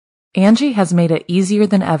Angie has made it easier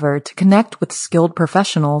than ever to connect with skilled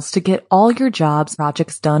professionals to get all your jobs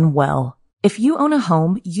projects done well. If you own a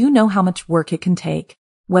home, you know how much work it can take,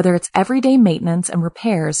 whether it's everyday maintenance and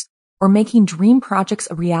repairs or making dream projects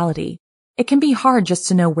a reality. It can be hard just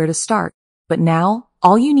to know where to start, but now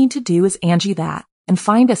all you need to do is Angie that and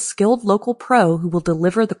find a skilled local pro who will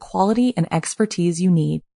deliver the quality and expertise you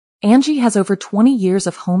need. Angie has over 20 years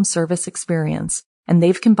of home service experience, and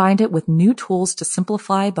they've combined it with new tools to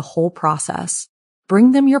simplify the whole process.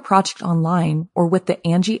 Bring them your project online or with the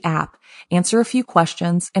Angie app, answer a few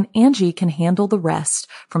questions, and Angie can handle the rest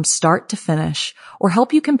from start to finish, or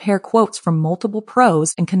help you compare quotes from multiple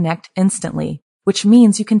pros and connect instantly, which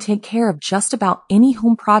means you can take care of just about any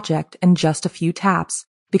home project in just a few taps.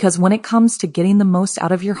 Because when it comes to getting the most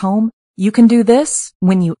out of your home, you can do this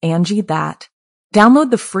when you Angie that.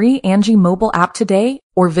 Download the free Angie mobile app today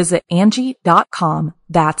or visit Angie.com.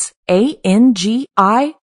 That's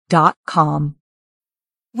ANGI.com.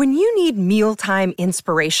 When you need mealtime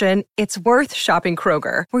inspiration, it's worth shopping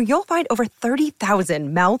Kroger, where you'll find over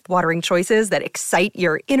 30,000 mouth-watering choices that excite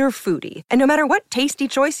your inner foodie. And no matter what tasty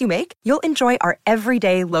choice you make, you'll enjoy our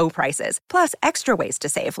everyday low prices, plus extra ways to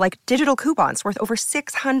save, like digital coupons worth over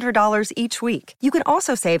 $600 each week. You can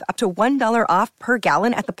also save up to $1 off per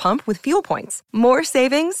gallon at the pump with fuel points. More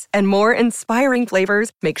savings and more inspiring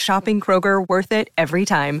flavors make shopping Kroger worth it every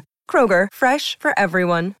time. Kroger, fresh for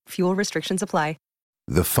everyone. Fuel restrictions apply.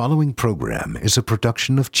 The following program is a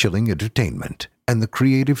production of Chilling Entertainment and the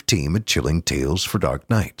creative team at Chilling Tales for Dark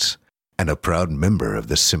Nights, and a proud member of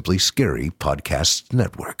the Simply Scary Podcasts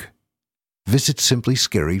Network. Visit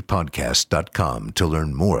simplyscarypodcast.com to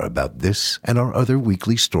learn more about this and our other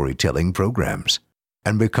weekly storytelling programs,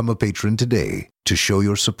 and become a patron today to show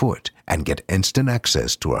your support and get instant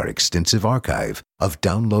access to our extensive archive of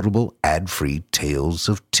downloadable ad-free tales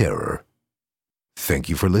of terror. Thank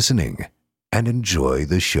you for listening, and enjoy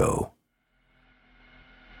the show.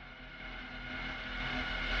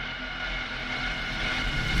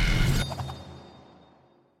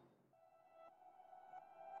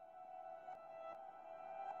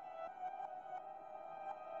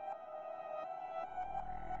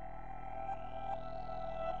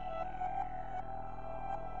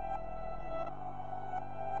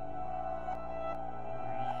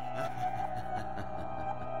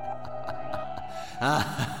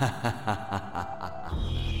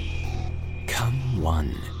 Come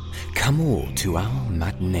one, come all to our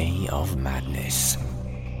matinee of madness,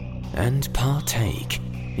 and partake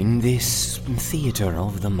in this theater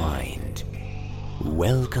of the mind.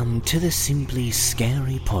 Welcome to the Simply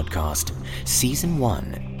Scary Podcast, Season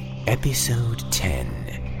 1, Episode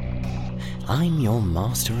 10. I'm your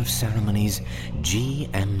Master of Ceremonies,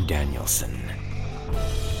 G.M. Danielson.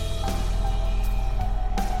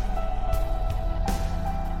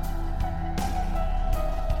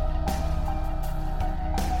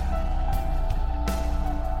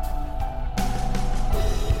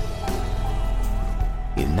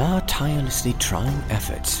 In our tirelessly trying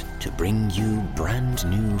efforts to bring you brand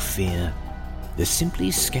new fear, the Simply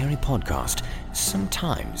Scary Podcast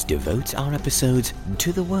sometimes devotes our episodes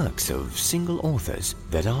to the works of single authors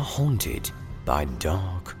that are haunted by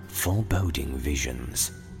dark, foreboding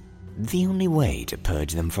visions. The only way to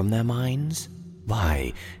purge them from their minds?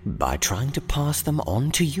 Why, by trying to pass them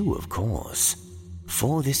on to you, of course.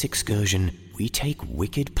 For this excursion, we take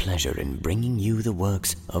wicked pleasure in bringing you the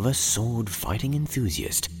works of a sword-fighting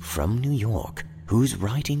enthusiast from New York, whose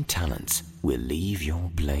writing talents will leave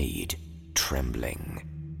your blade trembling.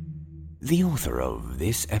 The author of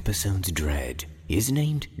this episode's dread is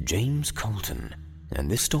named James Colton,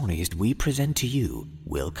 and the stories we present to you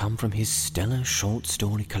will come from his stellar short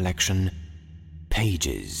story collection,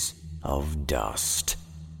 Pages of Dust.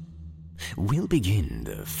 We'll begin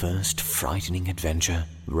the first frightening adventure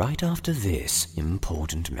right after this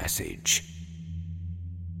important message.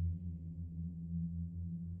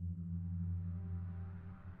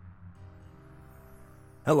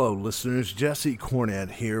 Hello, listeners. Jesse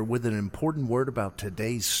Cornett here with an important word about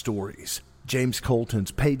today's stories. James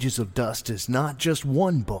Colton's Pages of Dust is not just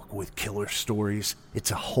one book with killer stories.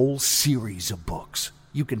 It's a whole series of books.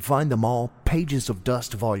 You can find them all, Pages of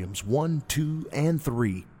Dust Volumes 1, 2, and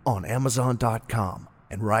 3, on Amazon.com.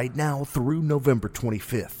 And right now, through November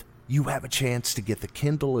 25th, you have a chance to get the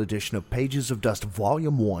Kindle edition of Pages of Dust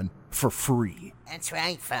Volume 1 for free. That's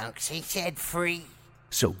right, folks. He said free.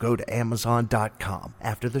 So go to Amazon.com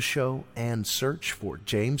after the show and search for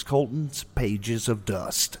James Colton's Pages of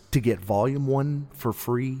Dust to get Volume 1 for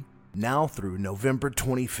free now through November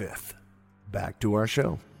 25th. Back to our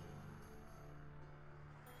show.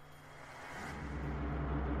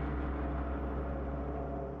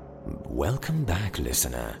 Welcome back,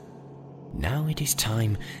 listener. Now it is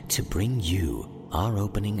time to bring you our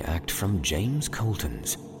opening act from James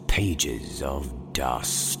Colton's Pages of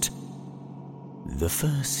Dust. The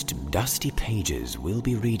first dusty pages we'll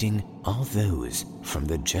be reading are those from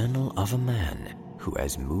the journal of a man who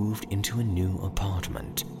has moved into a new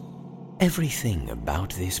apartment. Everything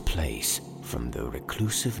about this place, from the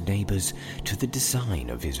reclusive neighbors to the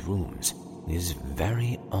design of his rooms, is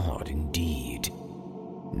very odd indeed.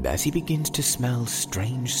 As he begins to smell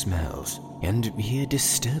strange smells and hear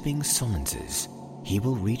disturbing summonses, he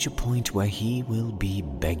will reach a point where he will be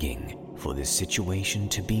begging for the situation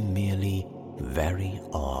to be merely very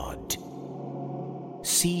odd.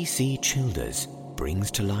 C.C. Childers brings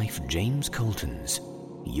to life James Colton's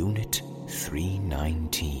Unit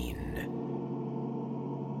 319.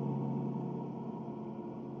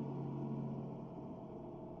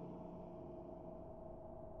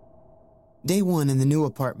 Day 1 in the new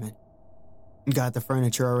apartment. Got the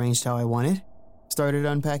furniture arranged how I wanted. Started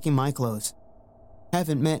unpacking my clothes.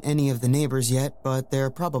 Haven't met any of the neighbors yet, but they're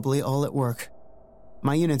probably all at work.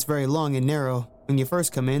 My unit's very long and narrow. When you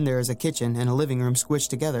first come in, there is a kitchen and a living room squished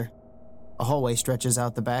together. A hallway stretches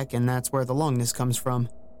out the back, and that's where the longness comes from.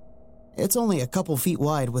 It's only a couple feet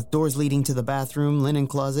wide, with doors leading to the bathroom, linen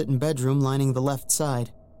closet, and bedroom lining the left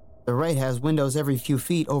side. The right has windows every few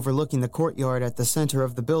feet overlooking the courtyard at the center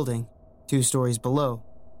of the building, 2 stories below.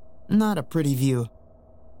 Not a pretty view.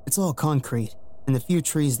 It's all concrete, and the few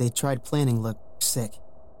trees they tried planting look sick.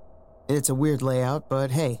 It's a weird layout,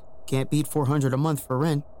 but hey, can't beat $400 a month for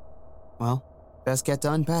rent. Well, best get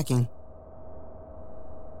to unpacking.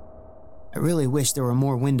 I really wish there were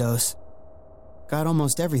more windows. Got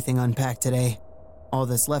almost everything unpacked today. All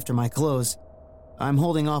that's left are my clothes. I'm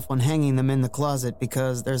holding off on hanging them in the closet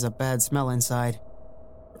because there's a bad smell inside.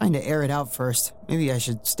 Trying to air it out first. Maybe I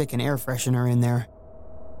should stick an air freshener in there.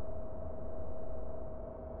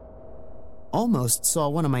 Almost saw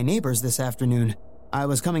one of my neighbors this afternoon. I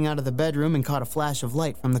was coming out of the bedroom and caught a flash of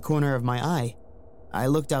light from the corner of my eye. I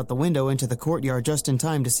looked out the window into the courtyard just in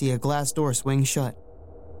time to see a glass door swing shut.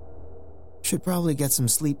 Should probably get some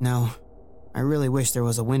sleep now. I really wish there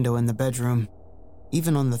was a window in the bedroom.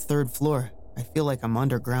 Even on the 3rd floor, I feel like I'm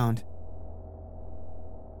underground.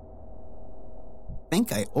 I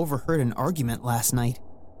think I overheard an argument last night.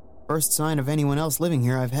 First sign of anyone else living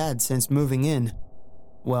here I've had since moving in.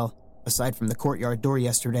 Well, aside from the courtyard door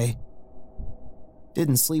yesterday.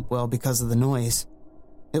 Didn't sleep well because of the noise.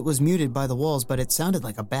 It was muted by the walls, but it sounded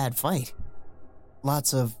like a bad fight.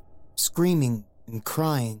 Lots of screaming and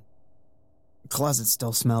crying. The closet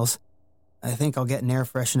still smells. I think I'll get an air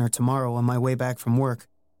freshener tomorrow on my way back from work.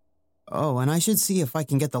 Oh, and I should see if I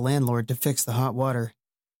can get the landlord to fix the hot water.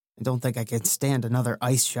 I don't think I can stand another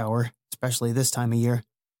ice shower, especially this time of year.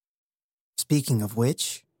 Speaking of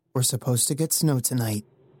which, we're supposed to get snow tonight.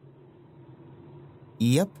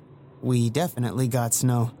 Yep, we definitely got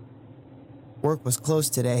snow. Work was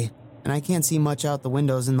closed today, and I can't see much out the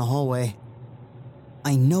windows in the hallway.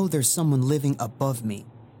 I know there's someone living above me.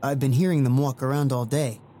 I've been hearing them walk around all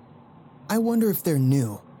day. I wonder if they're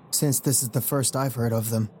new, since this is the first I've heard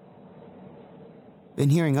of them. Been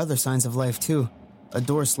hearing other signs of life too. A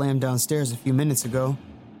door slammed downstairs a few minutes ago,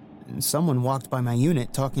 and someone walked by my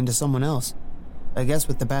unit talking to someone else. I guess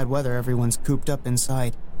with the bad weather, everyone's cooped up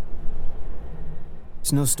inside.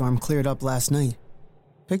 Snowstorm cleared up last night.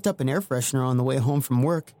 Picked up an air freshener on the way home from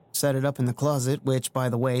work, set it up in the closet, which, by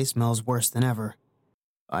the way, smells worse than ever.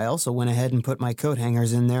 I also went ahead and put my coat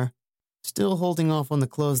hangers in there. Still holding off on the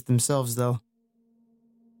clothes themselves, though.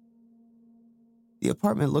 The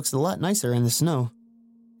apartment looks a lot nicer in the snow.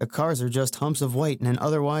 The cars are just humps of white in an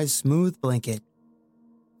otherwise smooth blanket.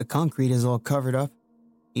 The concrete is all covered up.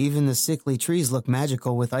 Even the sickly trees look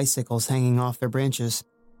magical with icicles hanging off their branches.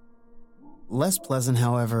 Less pleasant,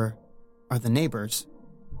 however, are the neighbors.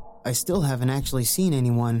 I still haven't actually seen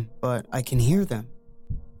anyone, but I can hear them.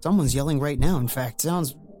 Someone's yelling right now, in fact.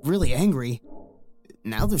 Sounds really angry.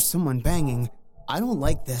 Now there's someone banging. I don't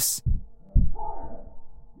like this.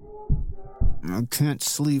 I can't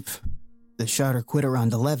sleep. The shouter quit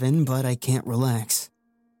around 11, but I can't relax.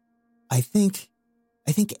 I think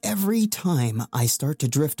every time I start to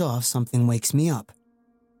drift off, something wakes me up.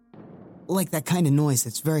 Like that kind of noise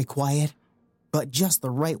that's very quiet, but just the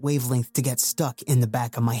right wavelength to get stuck in the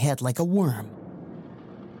back of my head like a worm.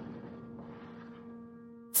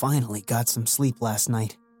 Finally got some sleep last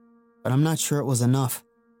night, but I'm not sure it was enough.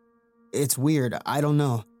 It's weird, I don't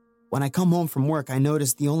know. When I come home from work, I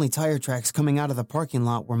noticed the only tire tracks coming out of the parking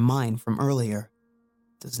lot were mine from earlier.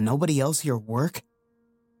 Does nobody else here work?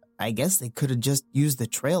 I guess they could have just used the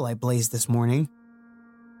trail I blazed this morning.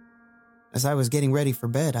 As I was getting ready for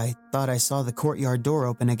bed, I thought I saw the courtyard door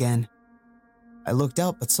open again. I looked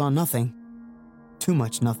out but saw nothing. Too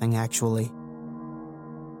much nothing, actually.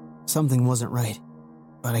 Something wasn't right,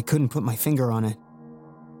 but I couldn't put my finger on it.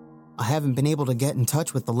 I haven't been able to get in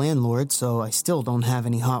touch with the landlord, so I still don't have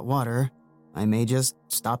any hot water. I may just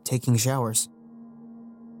stop taking showers.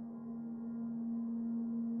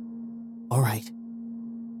 Alright.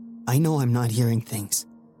 I know I'm not hearing things.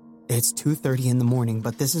 It's 2:30 in the morning,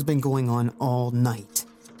 but this has been going on all night.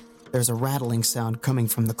 There's a rattling sound coming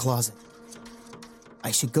from the closet.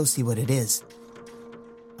 I should go see what it is.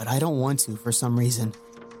 But I don't want to for some reason.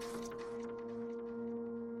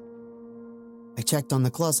 I checked on the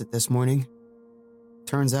closet this morning.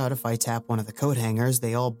 Turns out if I tap one of the coat hangers,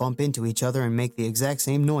 they all bump into each other and make the exact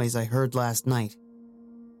same noise I heard last night.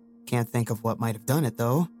 Can't think of what might have done it,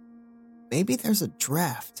 though. Maybe there's a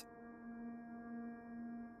draft.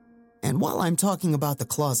 And while I'm talking about the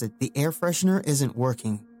closet, the air freshener isn't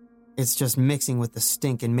working. It's just mixing with the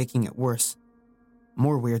stink and making it worse.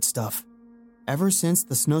 More weird stuff. Ever since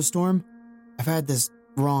the snowstorm, I've had this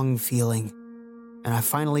wrong feeling, and I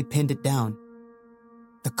finally pinned it down.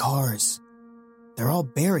 The cars. They're all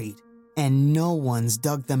buried, and no one's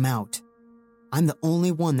dug them out. I'm the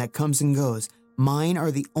only one that comes and goes. Mine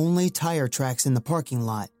are the only tire tracks in the parking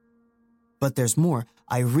lot. But there's more.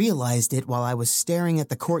 I realized it while I was staring at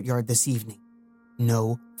the courtyard this evening.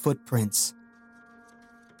 No footprints.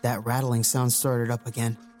 That rattling sound started up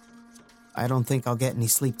again. I don't think I'll get any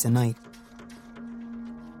sleep tonight.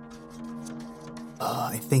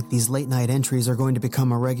 I think these late-night entries are going to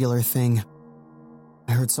become a regular thing.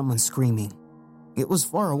 I heard someone screaming. It was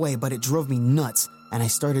far away, but it drove me nuts, and I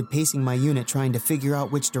started pacing my unit trying to figure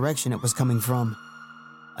out which direction it was coming from.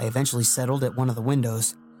 I eventually settled at one of the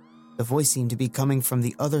windows. The voice seemed to be coming from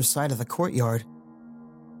the other side of the courtyard.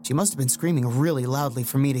 She must have been screaming really loudly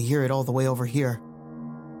for me to hear it all the way over here.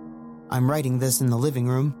 I'm writing this in the living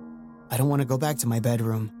room. I don't want to go back to my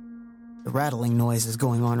bedroom. The rattling noise is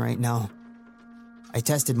going on right now. I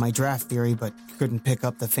tested my draft theory, but couldn't pick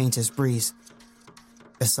up the faintest breeze.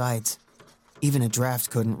 Besides, even a draft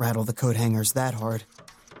couldn't rattle the coat hangers that hard.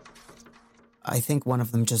 I think one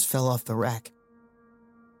of them just fell off the rack.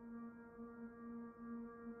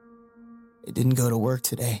 I didn't go to work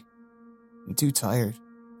today. I'm too tired.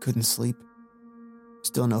 Couldn't sleep.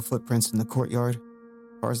 Still no footprints in the courtyard.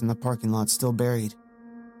 Cars in the parking lot still buried.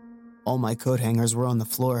 All my coat hangers were on the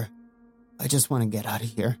floor. I just want to get out of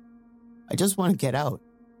here. I just want to get out.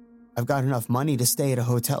 I've got enough money to stay at a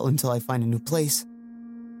hotel until I find a new place.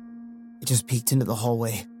 I just peeked into the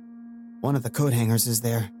hallway. One of the coat hangers is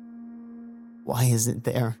there. Why is it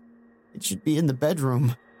there? It should be in the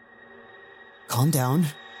bedroom. Calm down.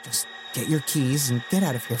 Just get your keys and get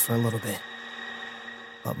out of here for a little bit.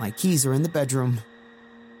 But my keys are in the bedroom.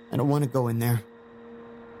 I don't want to go in there.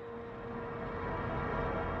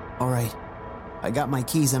 Alright, I got my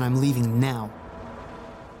keys and I'm leaving now.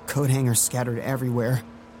 Coat hangers scattered everywhere.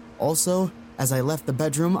 Also, as I left the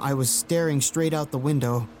bedroom, I was staring straight out the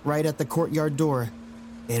window, right at the courtyard door.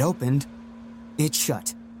 It opened. It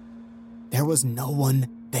shut. There was no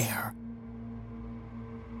one there.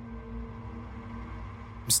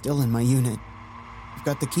 I'm still in my unit. I've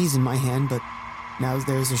got the keys in my hand, but now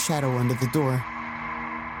there's a shadow under the door.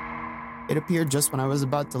 It appeared just when I was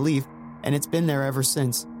about to leave, and it's been there ever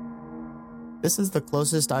since. This is the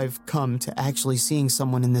closest I've come to actually seeing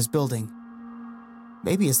someone in this building.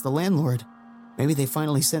 Maybe it's the landlord. Maybe they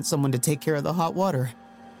finally sent someone to take care of the hot water.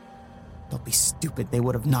 Don't be stupid, they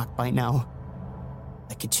would have knocked by now.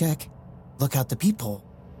 I could check. Look out the peephole.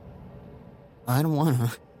 I don't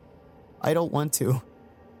want to.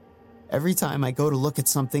 Every time I go to look at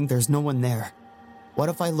something, there's no one there. What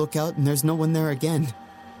if I look out and there's no one there again?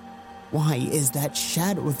 Why is that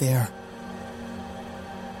shadow there?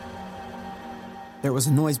 There was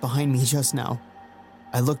a noise behind me just now.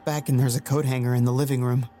 I look back and there's a coat hanger in the living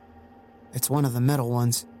room. It's one of the metal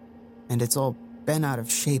ones, and it's all bent out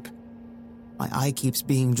of shape. My eye keeps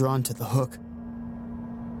being drawn to the hook.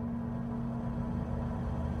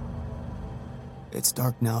 It's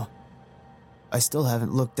dark now. I still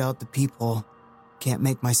haven't looked out the peephole. Can't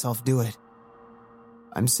make myself do it.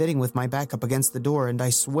 I'm sitting with my back up against the door, and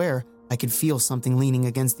I swear I can feel something leaning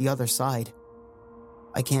against the other side.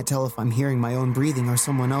 I can't tell if I'm hearing my own breathing or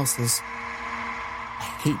someone else's. I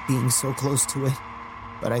hate being so close to it,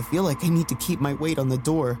 but I feel like I need to keep my weight on the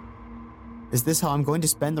door. Is this how I'm going to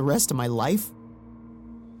spend the rest of my life?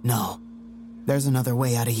 No. There's another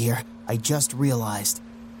way out of here. I just realized.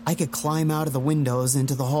 I could climb out of the windows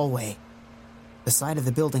into the hallway. The side of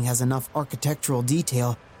the building has enough architectural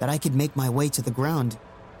detail that I could make my way to the ground,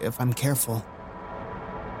 if I'm careful.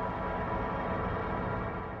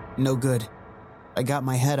 No good. I got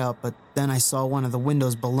my head up, but then I saw one of the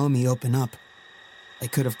windows below me open up. I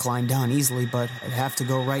could have climbed down easily, but I'd have to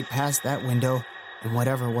go right past that window and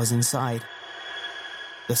whatever was inside.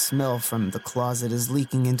 The smell from the closet is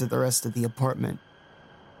leaking into the rest of the apartment.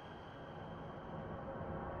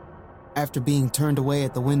 After being turned away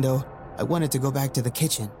at the window, I wanted to go back to the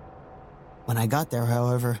kitchen. When I got there,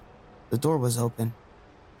 however, the door was open.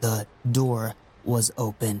 The door was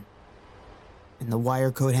open. And the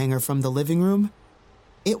wire coat hanger from the living room,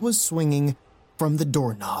 it was swinging from the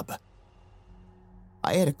doorknob.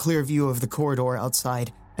 I had a clear view of the corridor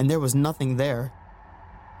outside, and there was nothing there.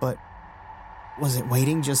 But was it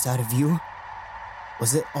waiting just out of view?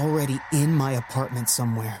 Was it already in my apartment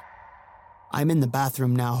somewhere? I'm in the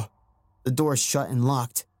bathroom now. The door's shut and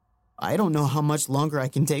locked. I don't know how much longer I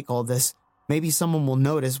can take all this. Maybe someone will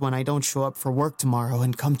notice when I don't show up for work tomorrow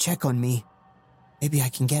and come check on me. Maybe I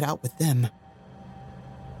can get out with them.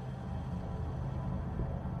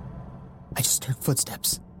 I just heard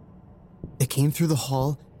footsteps. They came through the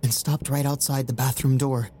hall and stopped right outside the bathroom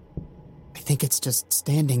door. I think it's just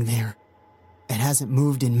standing there. It hasn't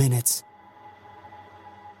moved in minutes.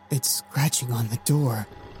 It's scratching on the door.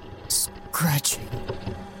 Scratching.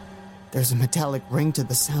 There's a metallic ring to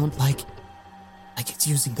the sound like it's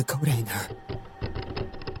using the coat hanger.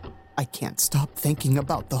 I can't stop thinking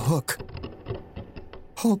about the hook.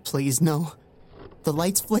 Oh, please, no. The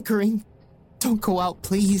light's flickering. Don't go out,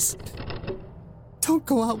 please. Don't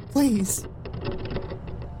go out, please.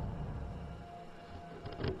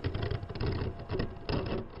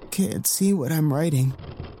 Can't see what I'm writing.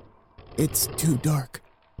 It's too dark.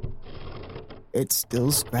 It's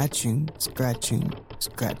still scratching, scratching,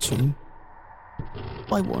 scratching.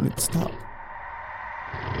 Why won't it stop?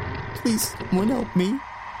 Please, someone help me.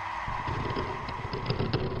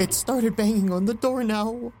 It started banging on the door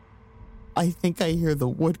now. I think I hear the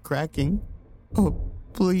wood cracking. Oh,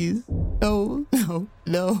 please. No, no,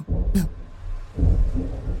 no, no.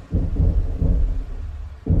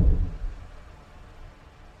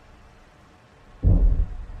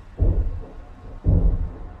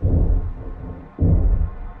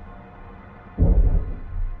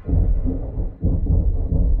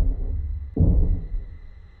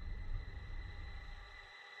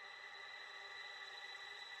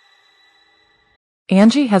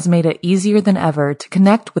 Angie has made it easier than ever to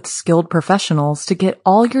connect with skilled professionals to get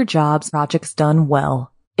all your jobs projects done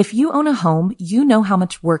well. If you own a home, you know how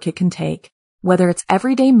much work it can take, whether it's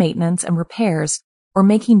everyday maintenance and repairs or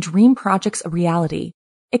making dream projects a reality.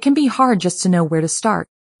 It can be hard just to know where to start,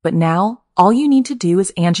 but now all you need to do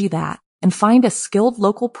is Angie that and find a skilled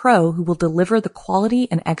local pro who will deliver the quality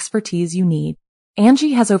and expertise you need.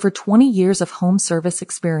 Angie has over 20 years of home service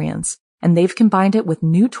experience, and they've combined it with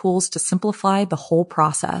new tools to simplify the whole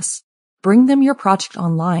process. Bring them your project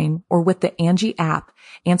online or with the Angie app,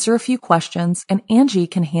 answer a few questions, and Angie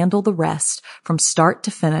can handle the rest from start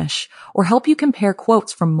to finish, or help you compare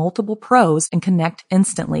quotes from multiple pros and connect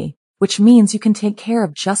instantly, which means you can take care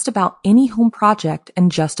of just about any home project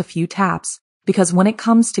in just a few taps. Because when it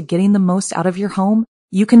comes to getting the most out of your home,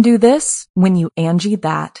 you can do this when you Angie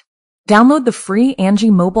that. Download the free Angie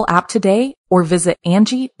mobile app today or visit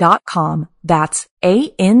Angie.com. That's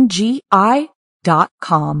ANGI.com.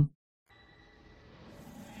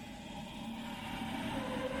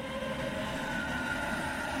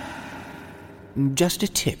 Just a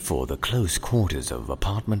tip for the close quarters of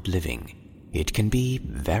apartment living. It can be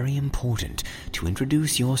very important to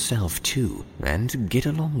introduce yourself to and get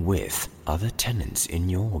along with other tenants in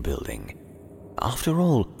your building. After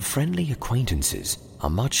all, friendly acquaintances are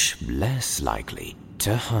much less likely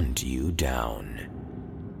to hunt you down.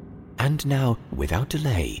 And now, without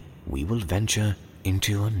delay, we will venture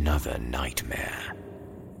into another nightmare.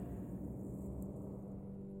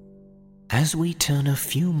 As we turn a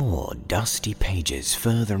few more dusty pages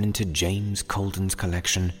further into James Colton's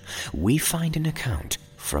collection, we find an account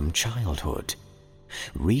from childhood.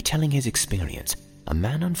 Retelling his experience, a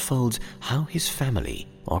man unfolds how his family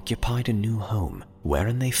occupied a new home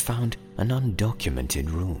wherein they found an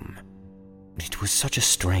undocumented room. It was such a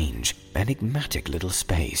strange, enigmatic little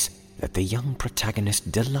space that the young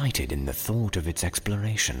protagonist delighted in the thought of its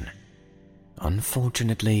exploration.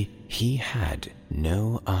 Unfortunately, he had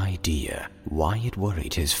no idea why it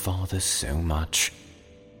worried his father so much.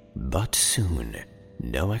 But soon,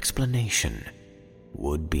 no explanation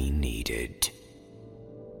would be needed.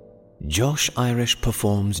 Josh Irish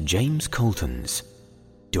performs James Colton's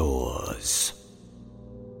Doors.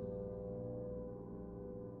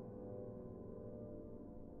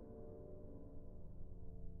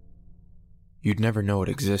 You'd never know it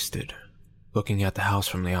existed, looking at the house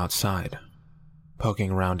from the outside.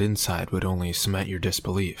 Poking around inside would only cement your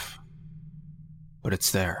disbelief. But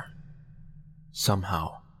it's there.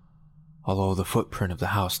 Somehow. Although the footprint of the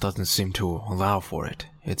house doesn't seem to allow for it,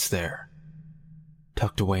 it's there.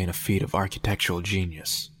 Tucked away in a feat of architectural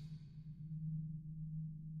genius.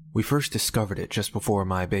 We first discovered it just before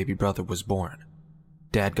my baby brother was born.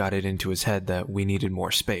 Dad got it into his head that we needed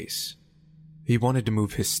more space. He wanted to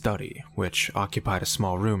move his study, which occupied a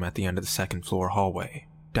small room at the end of the second floor hallway,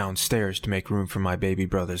 downstairs to make room for my baby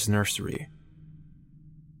brother's nursery.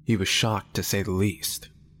 He was shocked, to say the least,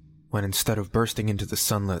 when instead of bursting into the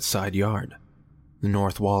sunlit side yard, the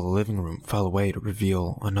north wall of the living room fell away to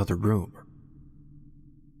reveal another room.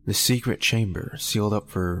 The secret chamber, sealed up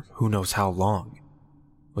for who knows how long,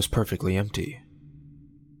 was perfectly empty,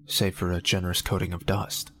 save for a generous coating of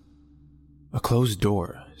dust. A closed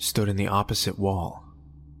door stood in the opposite wall,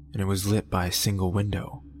 and it was lit by a single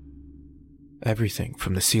window. Everything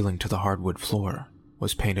from the ceiling to the hardwood floor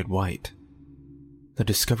was painted white. The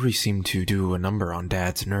discovery seemed to do a number on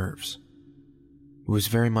Dad's nerves. He was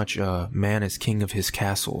very much a man is king of his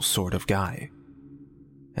castle sort of guy,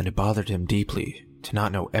 and it bothered him deeply to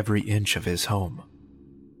not know every inch of his home.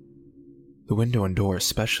 The window and door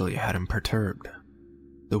especially had him perturbed.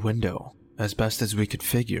 The window, as best as we could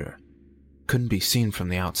figure, couldn't be seen from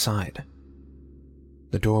the outside.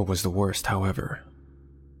 The door was the worst, however.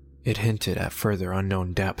 It hinted at further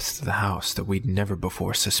unknown depths to the house that we'd never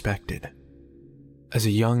before suspected. As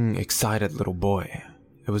a young, excited little boy,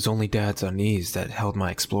 it was only Dad's unease that held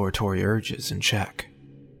my exploratory urges in check.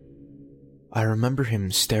 I remember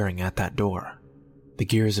him staring at that door, the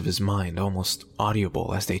gears of his mind almost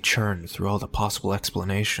audible as they churned through all the possible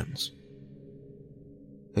explanations.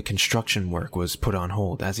 The construction work was put on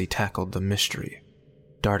hold as he tackled the mystery,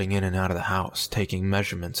 darting in and out of the house, taking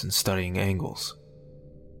measurements and studying angles.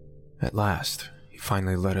 At last, he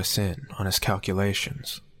finally let us in on his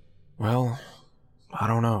calculations. Well, I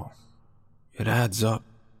don't know. It adds up,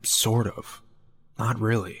 sort of. Not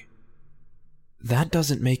really. That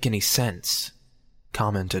doesn't make any sense,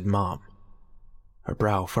 commented Mom. Her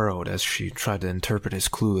brow furrowed as she tried to interpret his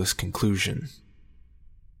clueless conclusion.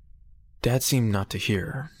 Dad seemed not to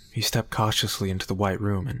hear. He stepped cautiously into the white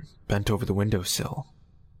room and bent over the windowsill.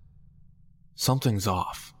 Something's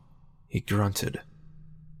off, he grunted.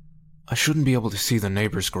 I shouldn't be able to see the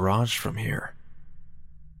neighbor's garage from here.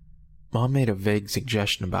 Mom made a vague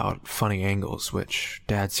suggestion about funny angles, which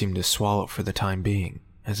Dad seemed to swallow for the time being,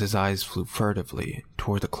 as his eyes flew furtively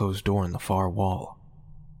toward the closed door in the far wall.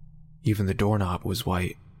 Even the doorknob was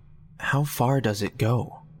white. How far does it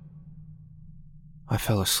go? I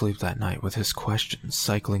fell asleep that night with his questions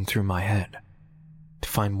cycling through my head. To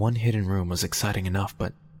find one hidden room was exciting enough,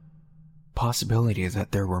 but possibility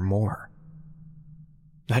that there were more.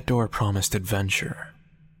 That door promised adventure,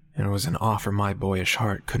 and it was an offer my boyish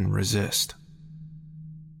heart couldn't resist.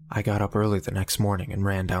 I got up early the next morning and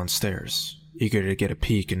ran downstairs, eager to get a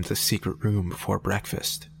peek into the secret room before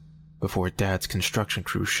breakfast, before Dad's construction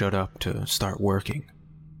crew showed up to start working.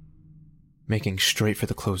 Making straight for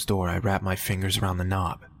the closed door, I wrapped my fingers around the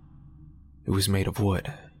knob. It was made of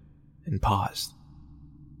wood, and paused.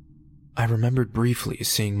 I remembered briefly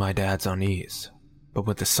seeing my dad's unease, but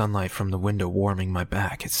with the sunlight from the window warming my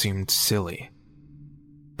back, it seemed silly.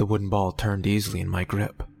 The wooden ball turned easily in my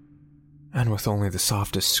grip, and with only the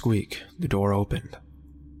softest squeak, the door opened.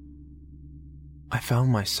 I found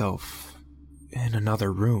myself in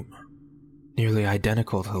another room, nearly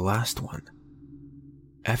identical to the last one.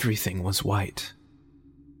 Everything was white.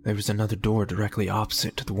 There was another door directly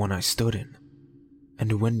opposite to the one I stood in, and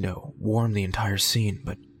a window warmed the entire scene,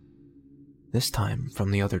 but this time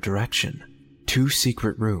from the other direction. 2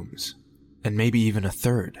 secret rooms, and maybe even a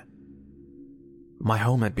third. My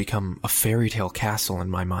home had become a fairy tale castle in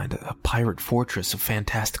my mind, a pirate fortress of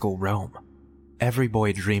fantastical realm. Every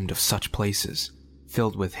boy dreamed of such places,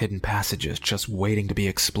 filled with hidden passages just waiting to be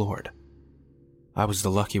explored. I was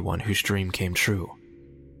the lucky one whose dream came true.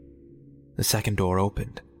 The second door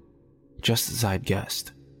opened, just as I'd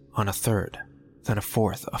guessed, on a third, then a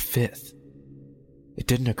fourth, a fifth. It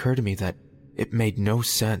didn't occur to me that it made no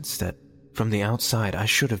sense that from the outside I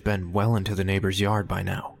should have been well into the neighbor's yard by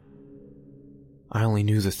now. I only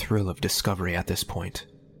knew the thrill of discovery at this point.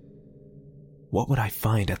 What would I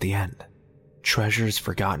find at the end? Treasures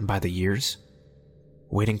forgotten by the years?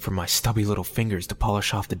 Waiting for my stubby little fingers to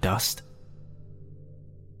polish off the dust?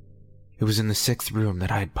 It was in the 6th room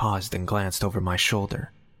that I had paused and glanced over my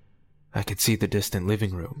shoulder. I could see the distant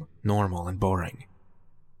living room, normal and boring,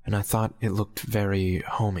 and I thought it looked very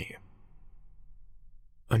homey.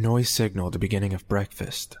 A noise signaled the beginning of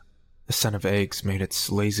breakfast. The scent of eggs made its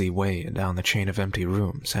lazy way down the chain of empty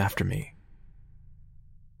rooms after me.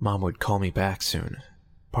 Mom would call me back soon.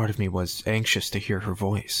 Part of me was anxious to hear her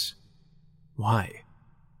voice. Why?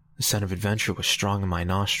 The scent of adventure was strong in my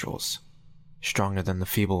nostrils, stronger than the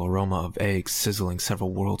feeble aroma of eggs sizzling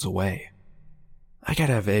several worlds away. I could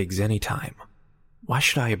have eggs anytime. Why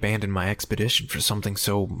should I abandon my expedition for something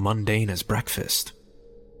so mundane as breakfast?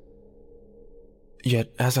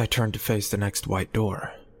 Yet, as I turned to face the next white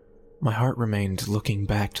door, my heart remained looking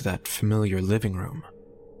back to that familiar living room.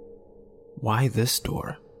 Why this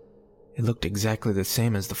door? It looked exactly the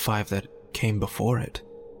same as the 5 that came before it.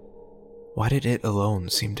 Why did it alone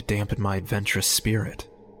seem to dampen my adventurous spirit?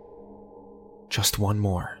 Just one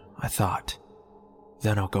more, I thought.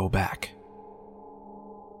 Then I'll go back.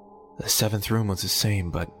 The 7th room was the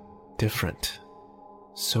same, but different.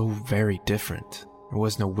 So very different. There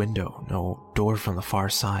was no window, no door from the far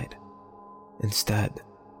side. Instead,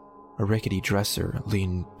 a rickety dresser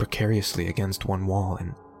leaned precariously against one wall,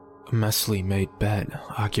 and a messily made bed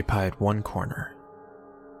occupied one corner.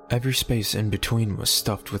 Every space in between was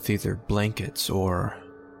stuffed with either blankets or,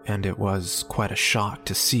 and it was quite a shock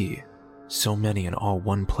to see so many in all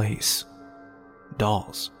one place,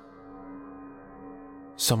 dolls.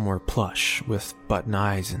 Some were plush, with button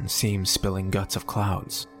eyes and seams spilling guts of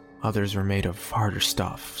clouds. Others were made of harder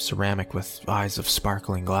stuff, ceramic with eyes of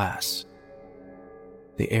sparkling glass.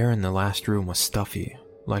 The air in the last room was stuffy,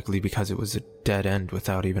 likely because it was a dead end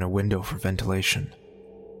without even a window for ventilation.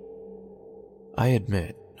 I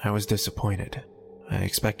admit, I was disappointed. I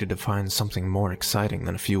expected to find something more exciting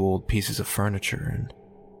than a few old pieces of furniture and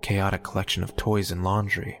a chaotic collection of toys and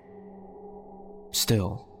laundry.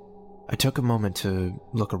 Still, I took a moment to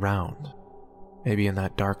look around. Maybe in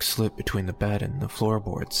that dark slit between the bed and the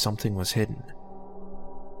floorboards something was hidden.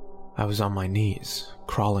 I was on my knees,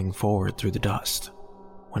 crawling forward through the dust,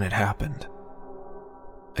 when it happened.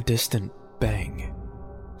 A distant bang,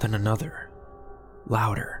 then another,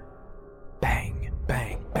 louder. Bang,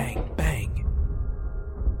 bang, bang, bang.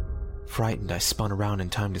 Frightened, I spun around in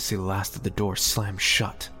time to see the last of the door slam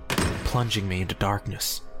shut, plunging me into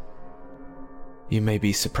darkness. You may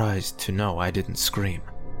be surprised to know I didn't scream.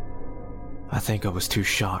 I think I was too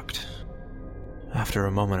shocked. After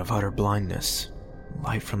a moment of utter blindness,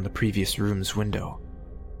 light from the previous room's window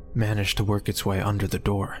managed to work its way under the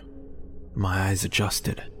door. My eyes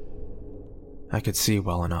adjusted. I could see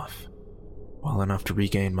well enough to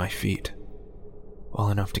regain my feet, well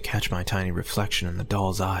enough to catch my tiny reflection in the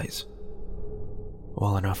doll's eyes,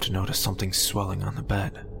 well enough to notice something swelling on the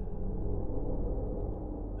bed.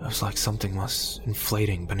 It was like something was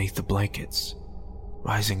inflating beneath the blankets,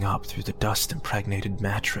 rising up through the dust-impregnated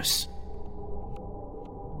mattress.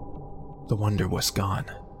 The wonder was gone.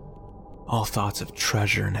 All thoughts of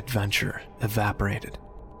treasure and adventure evaporated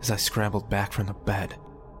as I scrambled back from the bed,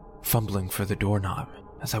 fumbling for the doorknob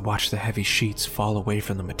as I watched the heavy sheets fall away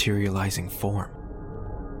from the materializing form.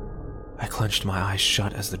 I clenched my eyes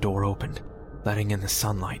shut as the door opened, letting in the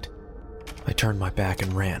sunlight. I turned my back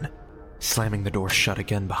and ran, slamming the door shut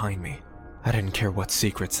again behind me. I didn't care what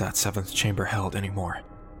secrets that 7th chamber held anymore.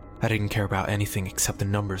 I didn't care about anything except the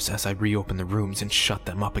numbers as I reopened the rooms and shut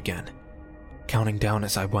them up again, counting down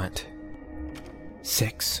as I went.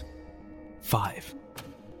 6, 5,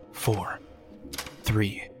 4,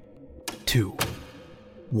 3, 2,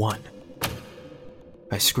 1.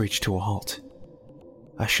 I screeched to a halt.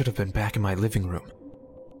 I should have been back in my living room.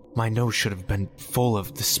 My nose should have been full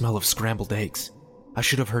of the smell of scrambled eggs. I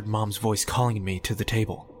should have heard Mom's voice calling me to the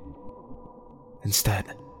table. Instead,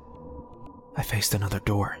 I faced another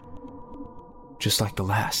door, just like the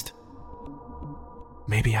last.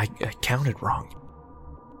 Maybe I counted wrong.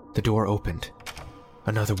 The door opened.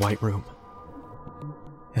 Another white room.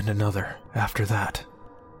 And another after that.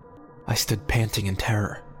 I stood panting in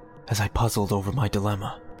terror as I puzzled over my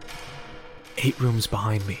dilemma. 8 rooms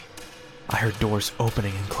behind me, I heard doors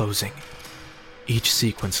opening and closing, each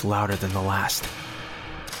sequence louder than the last.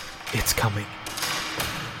 It's coming.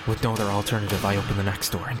 With no other alternative, I opened the next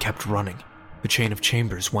door and kept running. The chain of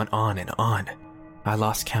chambers went on and on. I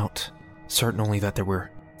lost count, certain only that there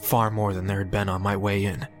were far more than there had been on my way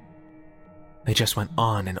in. They just went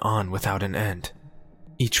on and on without an end,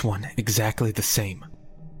 each one exactly the same.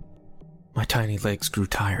 My tiny legs grew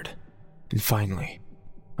tired, and finally,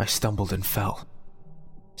 I stumbled and fell,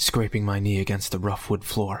 scraping my knee against the rough wood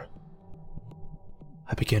floor.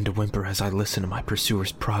 I began to whimper as I listened to my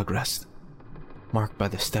pursuer's progress, marked by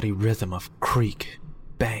the steady rhythm of creak,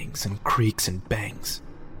 bangs, and creaks and bangs.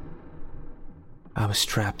 I was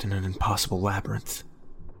trapped in an impossible labyrinth,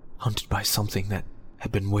 hunted by something that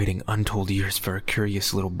had been waiting untold years for a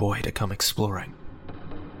curious little boy to come exploring.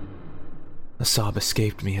 A sob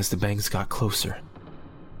escaped me as the bangs got closer.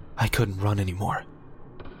 I couldn't run anymore.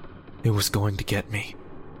 It was going to get me.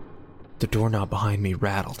 The doorknob behind me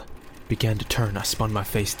rattled, began to turn. I spun my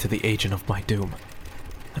face to the agent of my doom.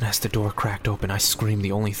 And as the door cracked open, I screamed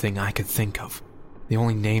the only thing I could think of, the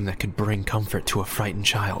only name that could bring comfort to a frightened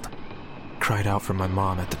child. Cried out for my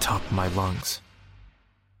mom at the top of my lungs.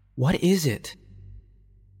 "What is it?"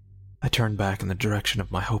 I turned back in the direction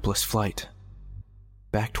of my hopeless flight,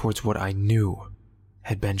 back towards what I knew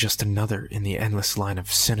had been just another in the endless line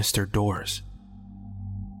of sinister doors,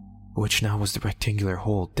 which now was the rectangular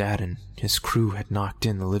hole Dad and his crew had knocked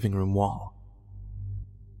in the living room wall.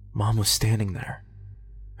 Mom was standing there,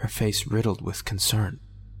 her face riddled with concern.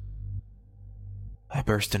 I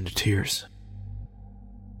burst into tears.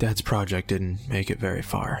 Dad's project didn't make it very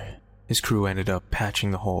far. His crew ended up patching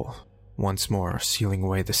the hole, once more sealing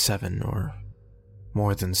away the 7 or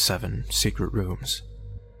more than 7 secret rooms.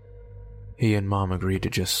 He and Mom agreed to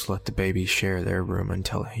just let the baby share their room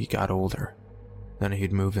until he got older. Then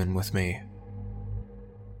he'd move in with me.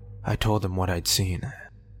 I told them what I'd seen,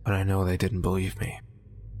 but I know they didn't believe me.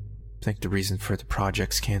 I think the reason for the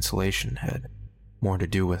project's cancellation had more to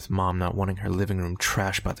do with Mom not wanting her living room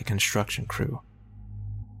trashed by the construction crew.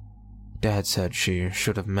 Dad said she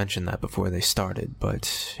should have mentioned that before they started,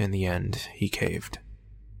 but in the end, he caved.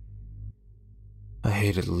 I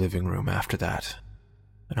hated the living room after that,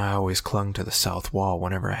 and I always clung to the south wall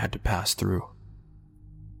whenever I had to pass through.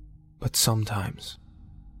 But sometimes,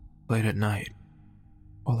 late at night,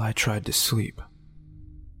 while I tried to sleep,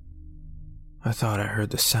 I thought I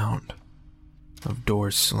heard the sound of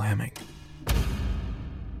doors slamming.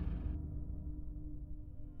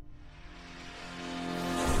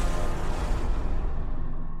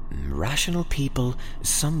 Rational people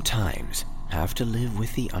sometimes have to live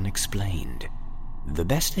with the unexplained. The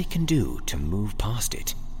best they can do to move past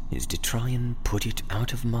it is to try and put it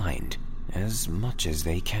out of mind as much as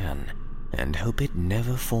they can, and hope it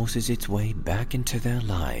never forces its way back into their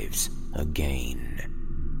lives again.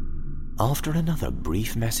 After another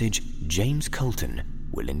brief message, James Colton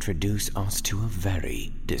will introduce us to a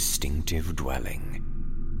very distinctive dwelling.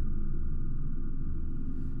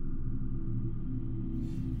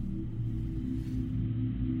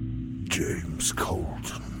 James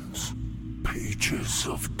Colton's Pages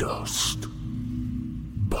of Dust.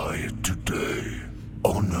 Buy it today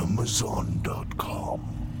on Amazon.com.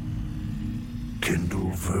 Kindle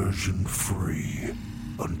version free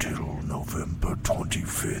until November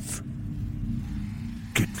 25th.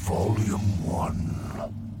 Get Volume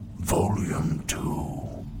 1, Volume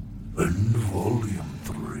 2, and Volume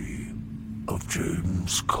 3 of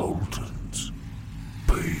James Colton's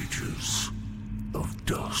Pages of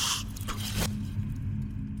Dust.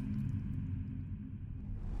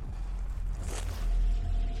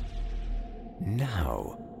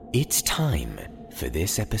 Now, it's time for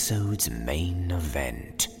this episode's main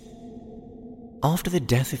event. After the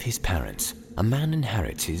death of his parents, a man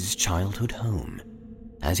inherits his childhood home.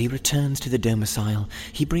 As he returns to the domicile,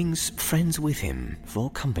 he brings friends with him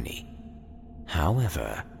for company.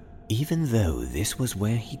 However, even though this was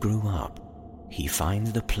where he grew up, he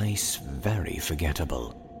finds the place very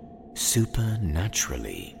forgettable,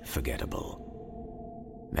 supernaturally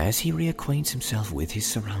forgettable. As he reacquaints himself with his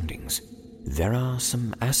surroundings, there are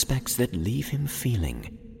some aspects that leave him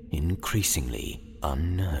feeling increasingly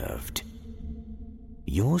unnerved.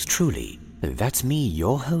 Yours truly, that's me,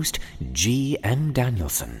 your host, G.M.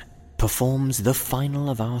 Danielson, performs the final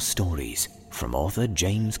of our stories from author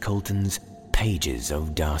James Colton's Pages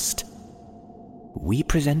of Dust. We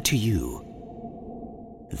present to you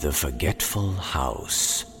The Forgetful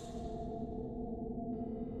House.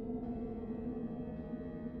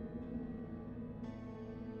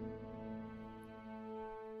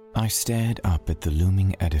 I stared up at the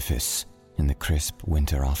looming edifice in the crisp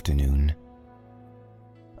winter afternoon.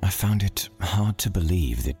 I found it hard to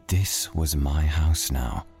believe that this was my house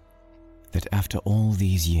now, that after all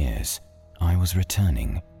these years I was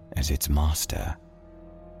returning as its master.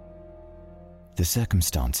 The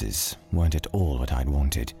circumstances weren't at all what I'd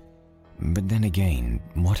wanted, but then again,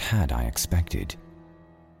 what had I expected?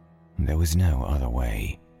 There was no other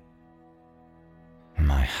way.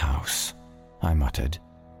 My house, I muttered.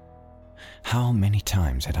 How many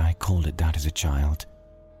times had I called it that as a child?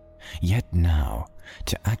 Yet now,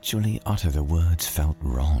 to actually utter the words felt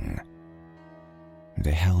wrong.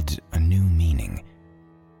 They held a new meaning,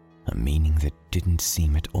 a meaning that didn't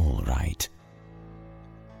seem at all right.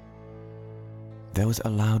 There was a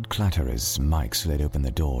loud clatter as Mike slid open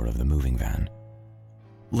the door of the moving van.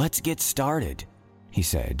 "Let's get started," he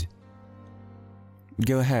said.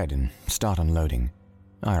 "Go ahead and start unloading,"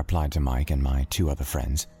 I replied to Mike and my 2 other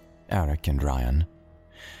friends, Eric and Ryan.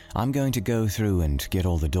 I'm going to go through and get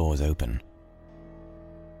all the doors open.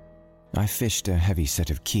 I fished a heavy set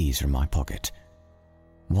of keys from my pocket,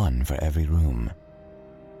 one for every room.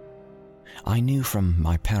 I knew from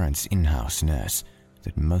my parents' in-house nurse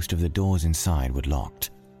that most of the doors inside were locked.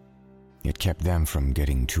 It kept them from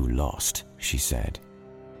getting too lost, she said.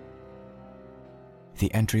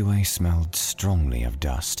 The entryway smelled strongly of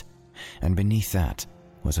dust, and beneath that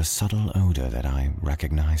was a subtle odor that I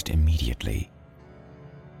recognized immediately.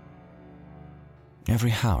 Every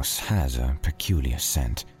house has a peculiar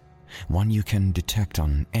scent, one you can detect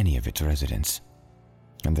on any of its residents,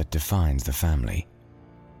 and that defines the family.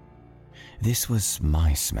 This was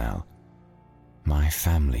my smell, my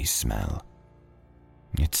family's smell.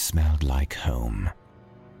 It smelled like home.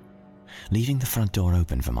 Leaving the front door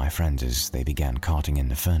open for my friends as they began carting in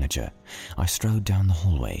the furniture, I strode down the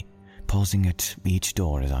hallway, pausing at each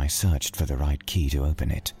door as I searched for the right key to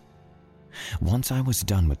open it. Once I was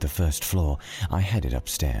done with the first floor, I headed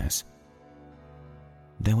upstairs.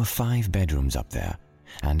 There were 5 bedrooms up there,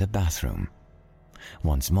 and a bathroom.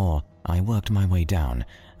 Once more, I worked my way down,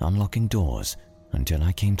 unlocking doors, until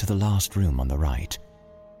I came to the last room on the right,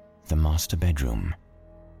 the master bedroom.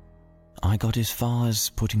 I got as far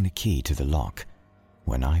as putting the key to the lock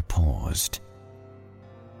when I paused.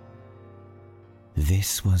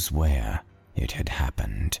 This was where it had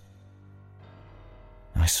happened.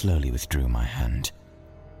 I slowly withdrew my hand.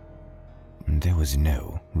 There was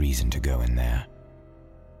no reason to go in there.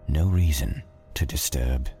 No reason to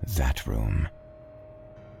disturb that room.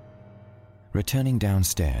 Returning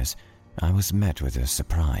downstairs, I was met with a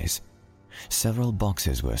surprise. Several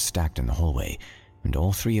boxes were stacked in the hallway, and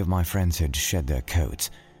all 3 of my friends had shed their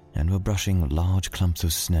coats and were brushing large clumps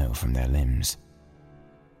of snow from their limbs.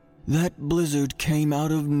 "That blizzard came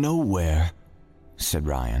out of nowhere," said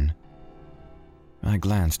Ryan. I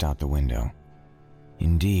glanced out the window.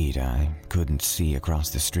 Indeed, I couldn't see across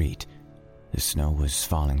the street. The snow was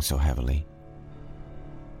falling so heavily.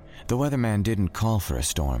 "The weatherman didn't call for a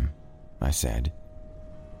storm," I said.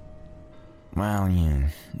 "Well, you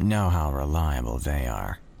know how reliable they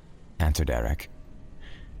are," answered Eric.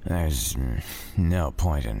 "There's no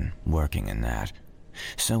point in working in that.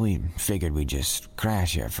 So we figured we'd just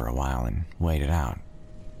crash here for a while and wait it out."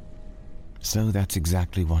 So that's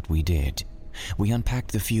exactly what we did. We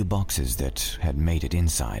unpacked the few boxes that had made it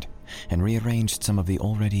inside and rearranged some of the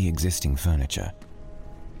already existing furniture.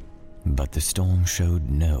 But the storm showed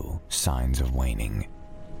no signs of waning.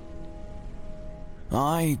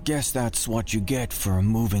 "I guess that's what you get for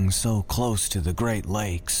moving so close to the Great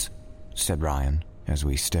Lakes," said Ryan as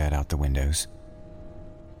we stared out the windows.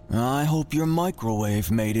 "I hope your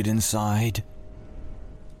microwave made it inside."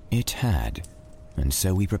 It had, and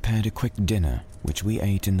so we prepared a quick dinner, which we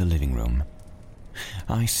ate in the living room.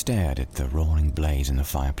 I stared at the roaring blaze in the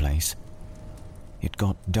fireplace. It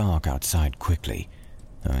got dark outside quickly,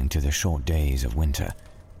 owing to the short days of winter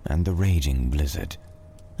and the raging blizzard,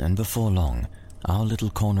 and before long, our little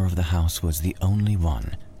corner of the house was the only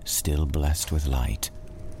one still blessed with light.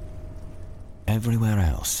 Everywhere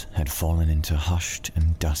else had fallen into hushed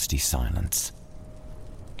and dusty silence.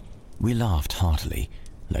 We laughed heartily,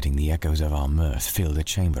 letting the echoes of our mirth fill the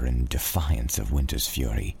chamber in defiance of winter's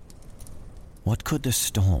fury. What could the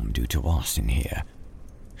storm do to us in here?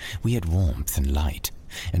 We had warmth and light,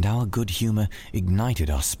 and our good humor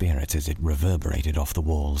ignited our spirits as it reverberated off the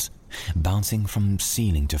walls, bouncing from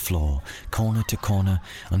ceiling to floor, corner to corner,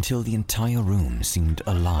 until the entire room seemed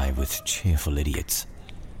alive with cheerful idiots.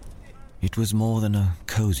 It was more than a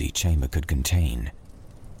cozy chamber could contain.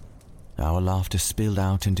 Our laughter spilled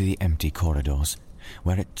out into the empty corridors,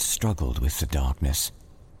 where it struggled with the darkness,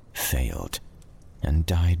 failed, and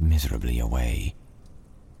died miserably away,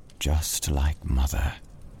 just like Mother.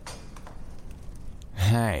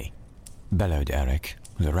 "Hey," bellowed Eric,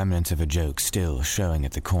 the remnants of a joke still showing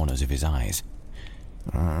at the corners of his eyes.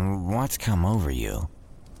 "What's come over you?"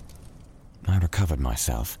 I recovered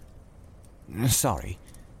myself. "Sorry,"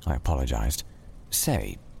 I apologized.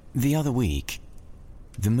 "Say, the other week..."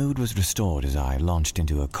 The mood was restored as I launched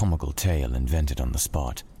into a comical tale invented on the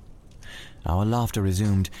spot. Our laughter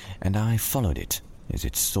resumed, and I followed it as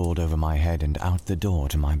it soared over my head and out the door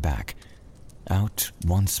to my back, out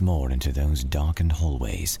once more into those darkened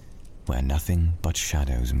hallways where nothing but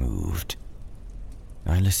shadows moved.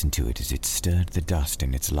 I listened to it as it stirred the dust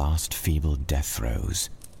in its last feeble death throes,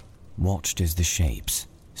 watched as the shapes,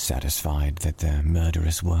 satisfied that their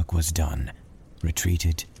murderous work was done,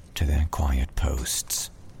 retreated to their quiet posts.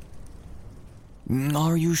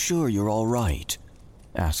 "Are you sure you're all right?"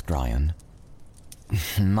 asked Ryan.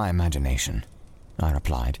 "My imagination," I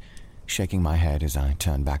replied, shaking my head as I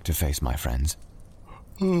turned back to face my friends.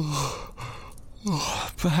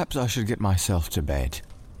 Perhaps I should get myself to bed.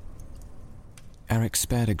 Eric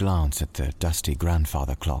spared a glance at the dusty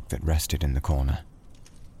grandfather clock that rested in the corner.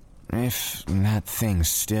 If that thing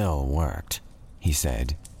still worked, he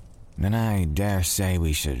said, then I dare say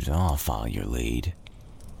we should all follow your lead.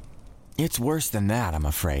 It's worse than that, I'm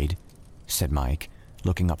afraid, said Mike,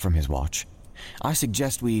 looking up from his watch. I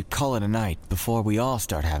suggest we call it a night before we all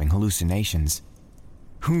start having hallucinations.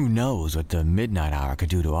 Who knows what the midnight hour could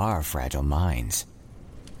do to our fragile minds?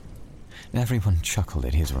 Everyone chuckled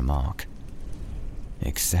at his remark.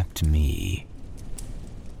 Except me.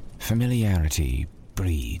 Familiarity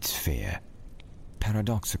breeds fear.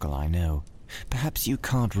 Paradoxical, I know. Perhaps you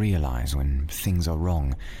can't realize when things are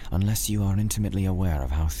wrong unless you are intimately aware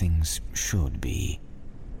of how things should be.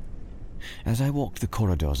 As I walked the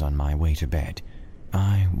corridors on my way to bed,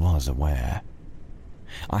 I was aware.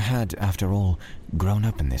 I had, after all, grown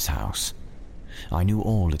up in this house. I knew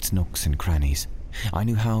all its nooks and crannies. I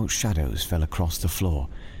knew how shadows fell across the floor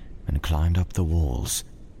and climbed up the walls.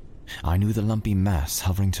 I knew the lumpy mass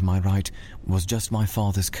hovering to my right was just my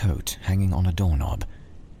father's coat hanging on a doorknob,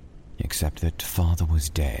 except that father was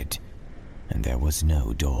dead and there was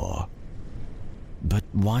no door. But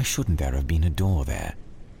why shouldn't there have been a door there?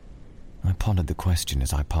 I pondered the question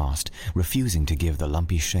as I passed, refusing to give the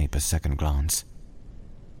lumpy shape a second glance.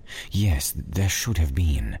 Yes, there should have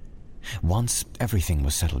been. Once everything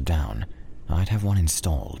was settled down, I'd have one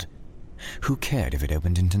installed. Who cared if it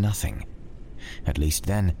opened into nothing? At least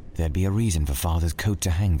then there'd be a reason for father's coat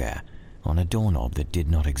to hang there, on a doorknob that did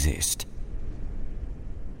not exist.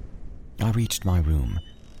 I reached my room,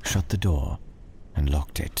 shut the door, and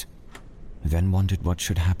locked it. Then wondered what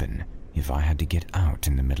should happen if I had to get out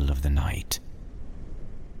in the middle of the night.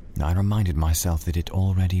 I reminded myself that it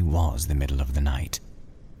already was the middle of the night.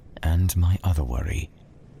 And my other worry.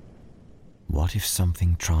 What if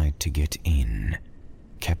something tried to get in,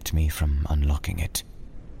 kept me from unlocking it?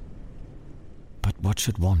 But what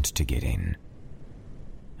should want to get in?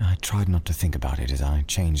 I tried not to think about it as I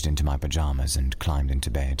changed into my pajamas and climbed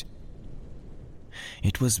into bed.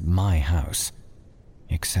 It was my house,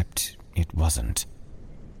 except it wasn't.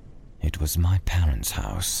 It was my parents'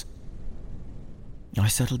 house. I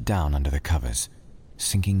settled down under the covers,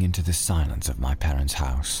 sinking into the silence of my parents'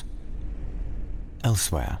 house.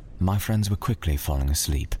 Elsewhere, my friends were quickly falling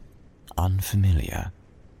asleep, unfamiliar,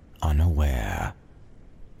 unaware.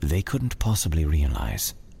 They couldn't possibly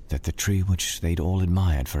realize that the tree which they'd all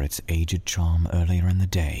admired for its aged charm earlier in the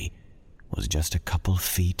day was just a couple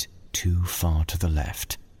feet too far to the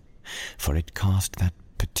left, for it cast that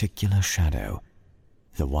particular shadow,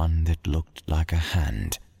 the one that looked like a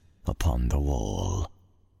hand upon the wall.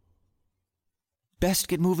 "Best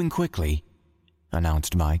get moving quickly,"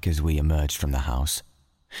 announced Mike as we emerged from the house.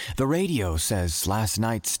 "The radio says last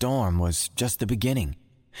night's storm was just the beginning.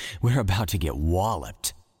 We're about to get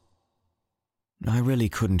walloped." I really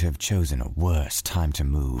couldn't have chosen a worse time to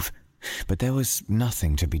move, but there was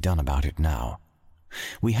nothing to be done about it now.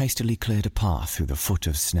 We hastily cleared a path through the foot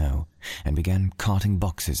of snow and began carting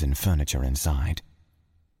boxes and furniture inside.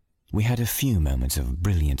 We had a few moments of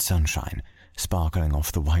brilliant sunshine, sparkling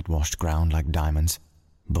off the whitewashed ground like diamonds,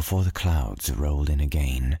 before the clouds rolled in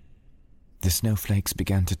again. The snowflakes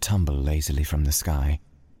began to tumble lazily from the sky,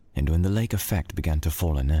 and when the lake effect began to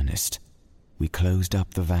fall in earnest, we closed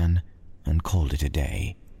up the van and called it a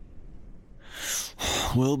day.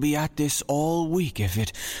 "We'll be at this all week if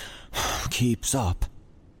it keeps up,"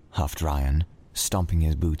 huffed Ryan, stomping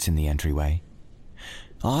his boots in the entryway.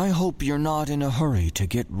 "I hope you're not in a hurry to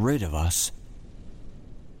get rid of us."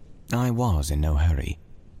 I was in no hurry.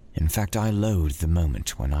 In fact, I loathed the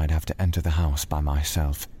moment when I'd have to enter the house by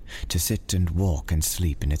myself, to sit and walk and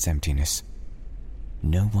sleep in its emptiness.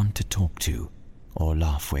 No one to talk to or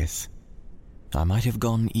laugh with. I might have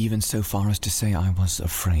gone even so far as to say I was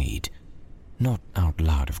afraid. Not out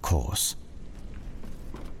loud, of course.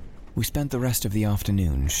 We spent the rest of the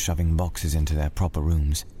afternoon shoving boxes into their proper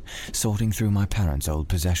rooms, sorting through my parents' old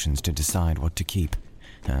possessions to decide what to keep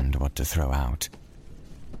and what to throw out.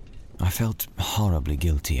 I felt horribly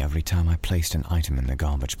guilty every time I placed an item in the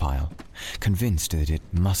garbage pile, convinced that it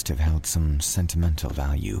must have held some sentimental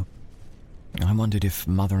value. I wondered if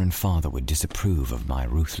Mother and Father would disapprove of my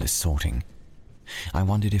ruthless sorting. I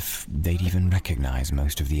wondered if they'd even recognize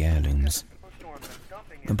most of the heirlooms.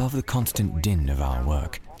 Above the constant din of our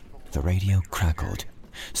work, the radio crackled,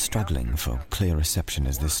 struggling for clear reception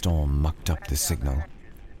as the storm mucked up the signal.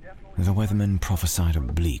 The weatherman prophesied a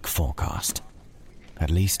bleak forecast. At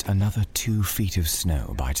least another 2 feet of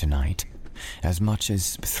snow by tonight, as much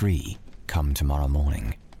as 3 come tomorrow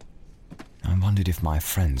morning. I wondered if my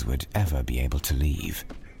friends would ever be able to leave.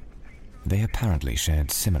 They apparently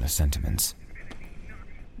shared similar sentiments.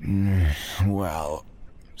 "Well,"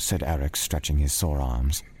 said Eric, stretching his sore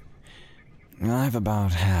arms, "I've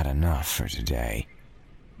about had enough for today.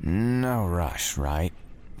 No rush, right?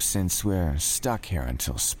 Since we're stuck here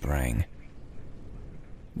until spring."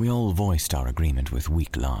 We all voiced our agreement with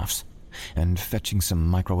weak laughs, and fetching some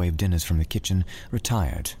microwave dinners from the kitchen,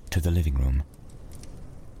 retired to the living room.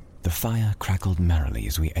 The fire crackled merrily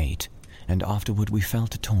as we ate, and afterward we fell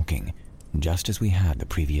to talking, just as we had the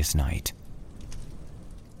previous night.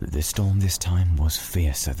 The storm this time was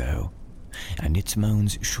fiercer, though, and its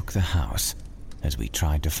moans shook the house as we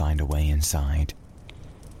tried to find a way inside.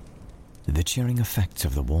 The cheering effects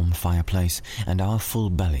of the warm fireplace and our full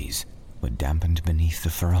bellies were dampened beneath the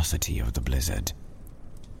ferocity of the blizzard.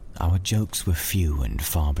 Our jokes were few and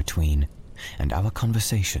far between, and our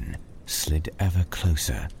conversation slid ever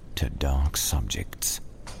closer to dark subjects.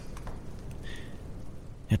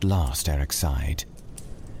 At last Eric sighed.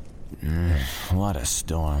 What a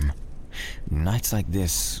storm. Nights like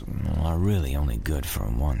this are really only good for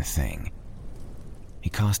one thing." He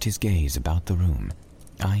cast his gaze about the room,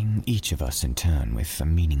 eyeing each of us in turn with a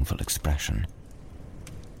meaningful expression.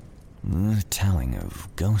 "The telling of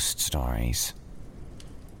ghost stories."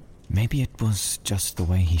 Maybe it was just the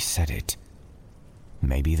way he said it.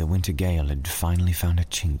 Maybe the winter gale had finally found a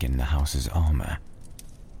chink in the house's armor.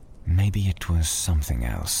 Maybe it was something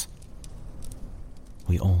else.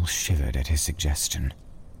 We all shivered at his suggestion.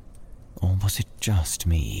 Or was it just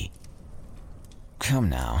me? "Come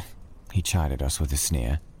now," he chided us with a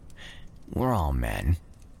sneer. "We're all men.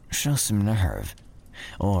 Show some nerve.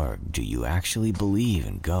 Or do you actually believe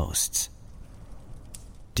in ghosts?"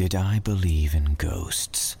 Did I believe in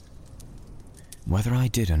ghosts? Whether I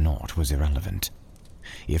did or not was irrelevant.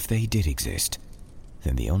 If they did exist,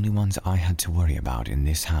 then the only ones I had to worry about in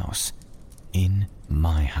this house, in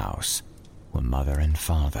my house, were Mother and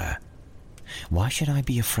Father. Why should I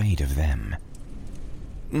be afraid of them?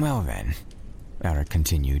 "Well then," Eric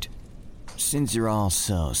continued, "since you're all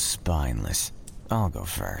so spineless, I'll go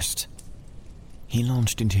first." He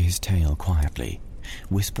launched into his tale quietly,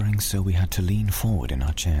 whispering so we had to lean forward in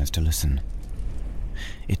our chairs to listen.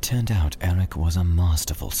 It turned out Eric was a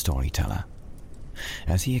masterful storyteller.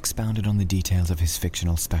 As he expounded on the details of his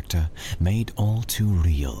fictional spectre, made all too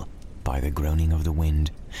real by the groaning of the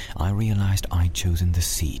wind, I realized I'd chosen the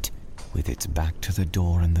seat with its back to the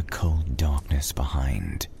door and the cold darkness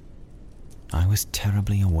behind. I was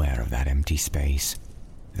terribly aware of that empty space,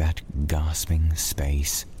 that gasping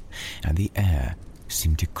space, and the air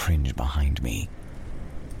seemed to cringe behind me.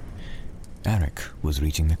 Eric was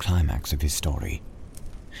reaching the climax of his story.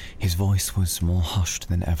 His voice was more hushed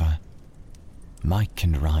than ever. Mike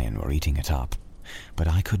and Ryan were eating it up, but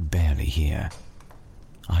I could barely hear.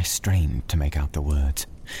 I strained to make out the words,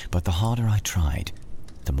 but the harder I tried,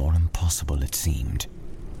 the more impossible it seemed.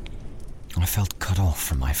 I felt cut off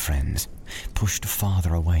from my friends, pushed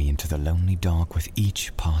farther away into the lonely dark with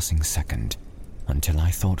each passing second, until I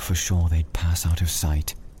thought for sure they'd pass out of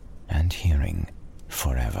sight and hearing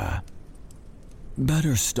forever.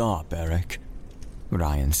 "Better stop, Eric,"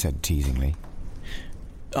 Ryan said teasingly.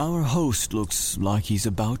 "Our host looks like he's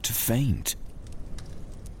about to faint."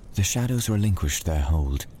 The shadows relinquished their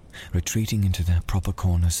hold, retreating into their proper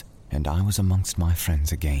corners, and I was amongst my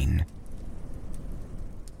friends again.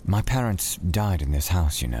 "My parents died in this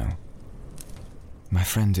house, you know." My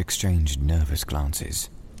friends exchanged nervous glances.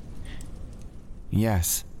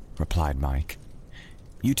 "Yes," replied Mike.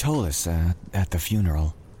 "You told us at the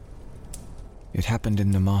funeral." "It happened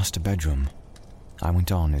in the master bedroom." I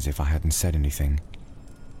went on as if I hadn't said anything.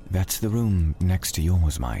 "That's the room next to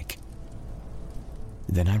yours, Mike."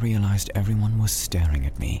 Then I realized everyone was staring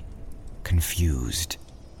at me, confused,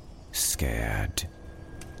 scared.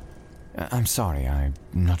 "I'm sorry, I'm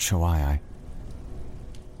not sure why I..."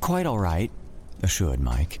 "Quite all right," assured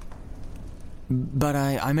Mike. "But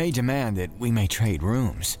I may demand that we may trade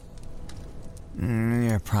rooms."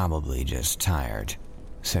 "You're probably just tired,"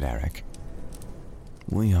 said Eric.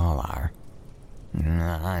 "We all are.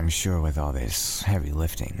 I'm sure with all this heavy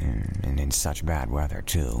lifting, and in such bad weather,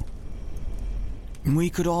 too." "We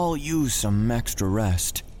could all use some extra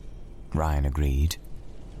rest," Ryan agreed.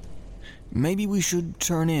 "Maybe we should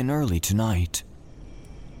turn in early tonight."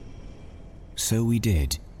 So we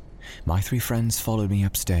did. My 3 friends followed me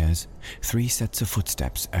upstairs, 3 sets of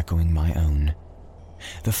footsteps echoing my own.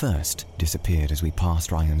 The first disappeared as we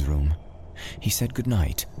passed Ryan's room. He said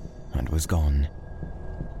goodnight and was gone.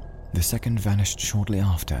 The second vanished shortly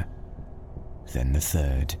after. Then the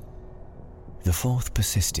third. The fourth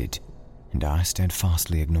persisted, and I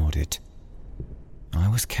steadfastly ignored it, I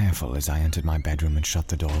was careful as I entered my bedroom and shut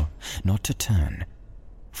the door, not to turn,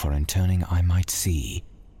 for in turning I might see,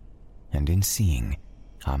 and in seeing,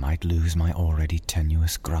 I might lose my already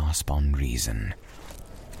tenuous grasp on reason.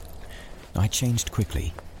 I changed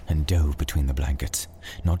quickly and dove between the blankets,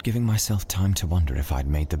 not giving myself time to wonder if I'd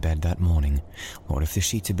made the bed that morning, or if the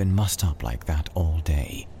sheets had been mussed up like that all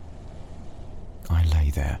day. I lay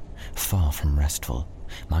there, far from restful,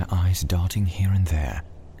 my eyes darting here and there,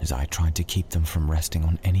 as I tried to keep them from resting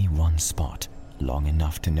on any one spot long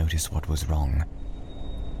enough to notice what was wrong.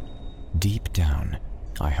 Deep down,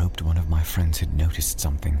 I hoped one of my friends had noticed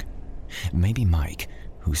something. Maybe Mike,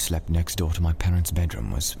 who slept next door to my parents'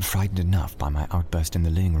 bedroom, was frightened enough by my outburst in the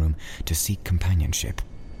living room to seek companionship.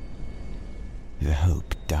 The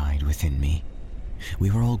hope died within me.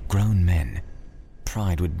 We were all grown men.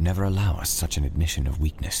 Pride would never allow us such an admission of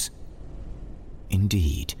weakness.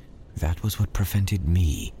 Indeed, that was what prevented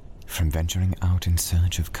me from venturing out in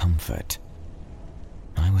search of comfort.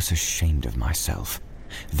 I was ashamed of myself.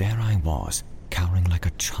 There I was, cowering like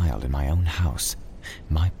a child in my own house,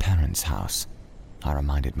 my parents' house, I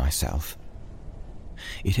reminded myself.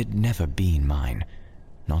 It had never been mine,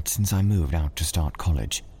 not since I moved out to start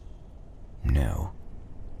college. No,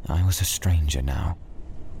 I was a stranger now.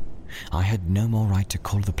 I had no more right to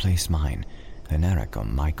call the place mine than Eric or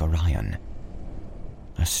Mike or Ryan.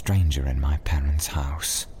 A stranger in my parents'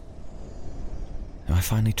 house. I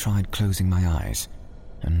finally tried closing my eyes,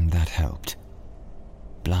 and that helped.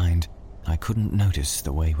 Blind, I couldn't notice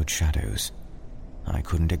the wayward shadows. I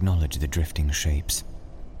couldn't acknowledge the drifting shapes.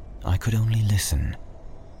 I could only listen.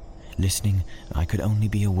 Listening, I could only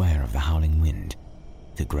be aware of the howling wind,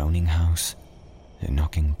 the groaning house, the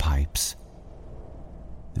knocking pipes.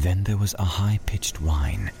 Then there was a high-pitched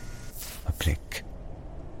whine, a click.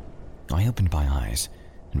 I opened my eyes,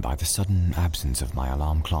 and by the sudden absence of my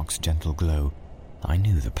alarm clock's gentle glow, I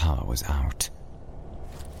knew the power was out.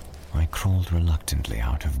 I crawled reluctantly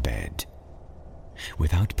out of bed.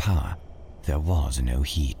 Without power, there was no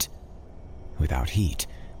heat. Without heat,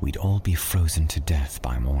 we'd all be frozen to death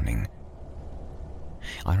by morning.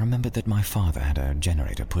 I remembered that my father had a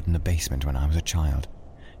generator put in the basement when I was a child,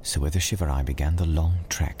 so with a shiver I began the long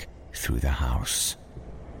trek through the house.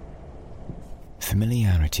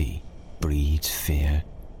 Familiarity breeds fear.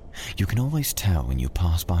 You can always tell when you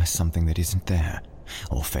pass by something that isn't there,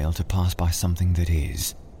 or fail to pass by something that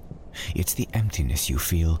is. It's the emptiness you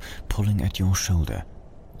feel pulling at your shoulder,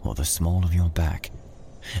 or the small of your back,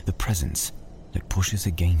 the presence that pushes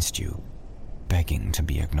against you, begging to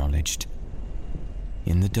be acknowledged.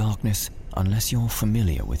 In the darkness, unless you're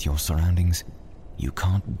familiar with your surroundings, you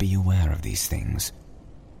can't be aware of these things.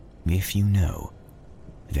 If you know,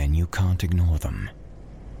 then you can't ignore them.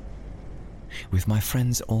 With my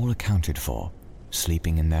friends all accounted for,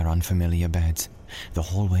 sleeping in their unfamiliar beds, the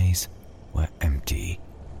hallways were empty.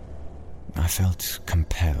 I felt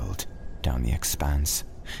compelled down the expanse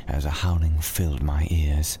as a howling filled my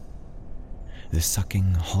ears. The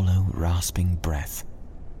sucking, hollow, rasping breath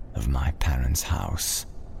of my parents' house.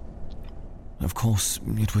 Of course,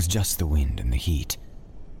 it was just the wind and the heat,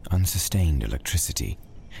 unsustained electricity,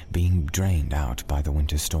 being drained out by the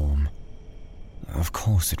winter storm. Of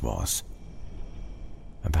course it was.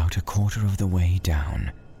 About a quarter of the way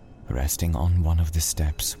down, resting on one of the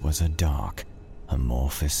steps, was a dark,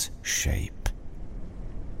 amorphous shape.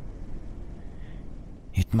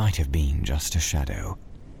 It might have been just a shadow,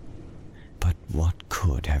 but what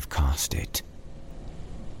could have cast it?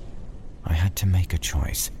 I had to make a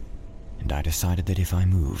choice, and I decided that if I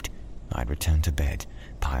moved, I'd return to bed,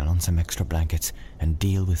 pile on some extra blankets, and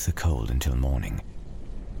deal with the cold until morning.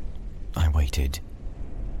 I waited.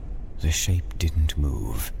 The shape didn't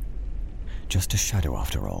move. Just a shadow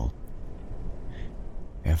after all.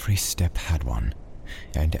 Every step had one,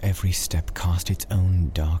 and every step cast its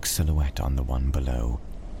own dark silhouette on the one below.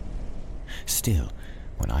 Still,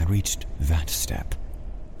 when I reached that step,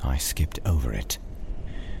 I skipped over it.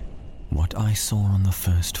 What I saw on the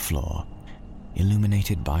first floor,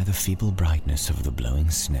 illuminated by the feeble brightness of the blowing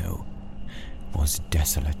snow, was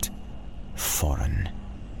desolate, foreign.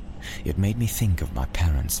 It made me think of my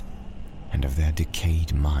parents and of their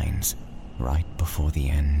decayed minds right before the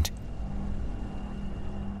end.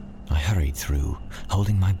 I hurried through,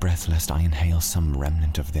 holding my breath lest I inhale some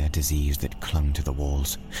remnant of their disease that clung to the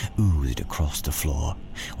walls, oozed across the floor,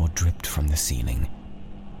 or dripped from the ceiling.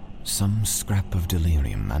 Some scrap of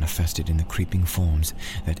delirium manifested in the creeping forms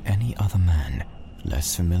that any other man,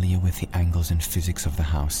 less familiar with the angles and physics of the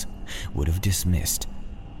house, would have dismissed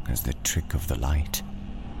as the trick of the light.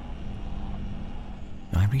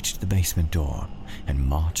 I reached the basement door and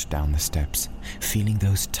marched down the steps, feeling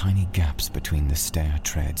those tiny gaps between the stair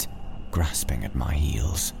treads grasping at my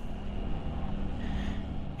heels.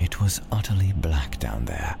 It was utterly black down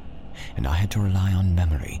there, and I had to rely on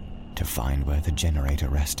memory to find where the generator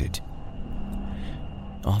rested.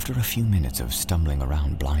 After a few minutes of stumbling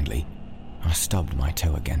around blindly, I stubbed my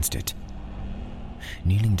toe against it.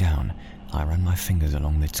 Kneeling down, I ran my fingers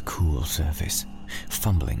along its cool surface,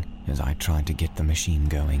 fumbling as I tried to get the machine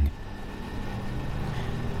going.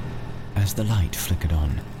 As the light flickered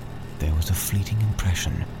on, there was a fleeting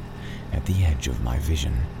impression at the edge of my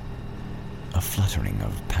vision, a fluttering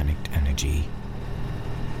of panicked energy.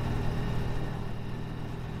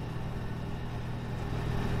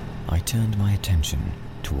 I turned my attention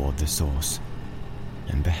toward the source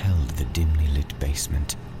and beheld the dimly lit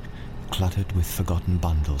basement, cluttered with forgotten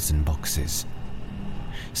bundles and boxes.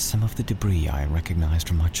 Some of the debris I recognized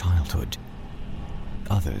from my childhood.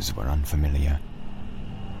 Others were unfamiliar.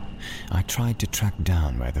 I tried to track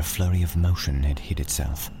down where the flurry of motion had hid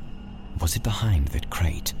itself. Was it behind that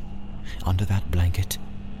crate? Under that blanket?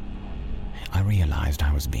 I realized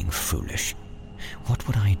I was being foolish. What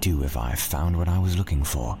would I do if I found what I was looking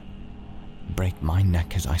for? Break my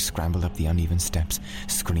neck as I scrambled up the uneven steps,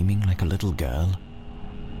 screaming like a little girl?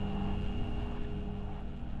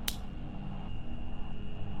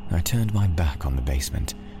 I turned my back on the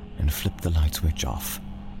basement and flipped the light switch off.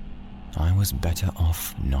 I was better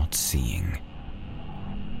off not seeing.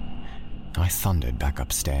 I thundered back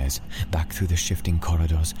upstairs, back through the shifting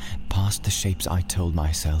corridors, past the shapes I told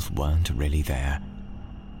myself weren't really there.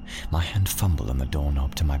 My hand fumbled on the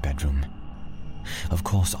doorknob to my bedroom. Of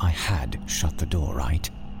course I had shut the door, right?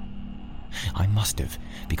 I must have,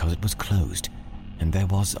 because it was closed, and there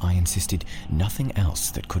was, I insisted, nothing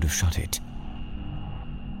else that could have shut it.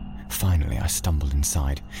 Finally I stumbled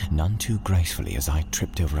inside, none too gracefully as I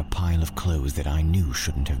tripped over a pile of clothes that I knew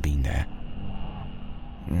shouldn't have been there.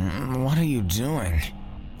 "What are you doing?"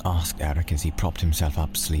 asked Eric as he propped himself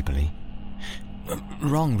up sleepily.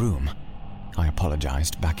 Wrong room, I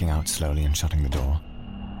apologized, backing out slowly and shutting the door.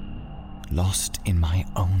 Lost in my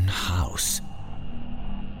own house.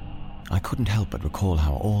 I couldn't help but recall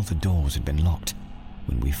how all the doors had been locked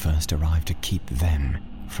when we first arrived to keep them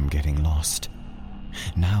from getting lost.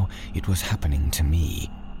 Now it was happening to me.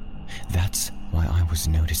 That's why I was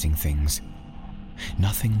noticing things.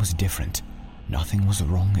 Nothing was different. Nothing was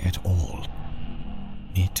wrong at all.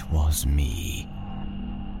 It was me.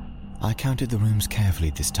 I counted the rooms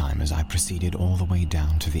carefully this time as I proceeded all the way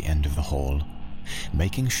down to the end of the hall,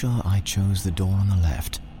 making sure I chose the door on the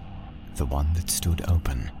left, the one that stood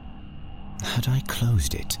open. Had I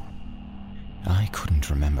closed it? I couldn't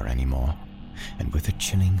remember anymore, and with a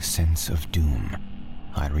chilling sense of doom,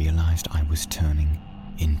 I realized I was turning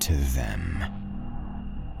into them.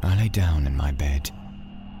 I lay down in my bed,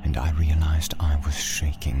 and I realized I was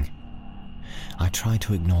shaking. I tried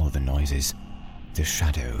to ignore the noises, the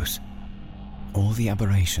shadows, all the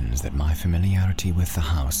aberrations that my familiarity with the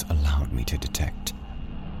house allowed me to detect.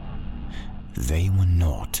 They were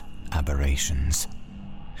not aberrations.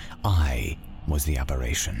 I was the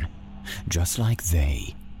aberration, just like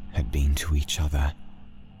they had been to each other.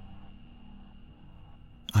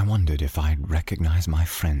 I wondered if I'd recognize my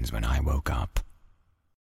friends when I woke up.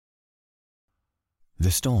 The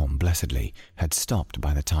storm, blessedly, had stopped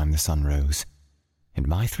by the time the sun rose, and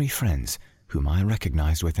my three friends, whom I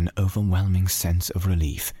recognized with an overwhelming sense of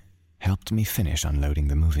relief, helped me finish unloading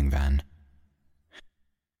the moving van.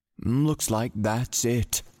 "Looks like that's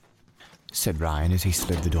it," said Ryan as he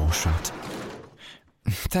slid the door shut.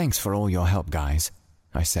 "Thanks for all your help, guys,"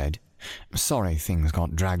 I said. "Sorry things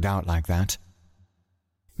got dragged out like that."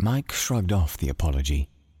 Mike shrugged off the apology.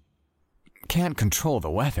 "Can't control the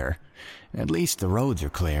weather. At least the roads are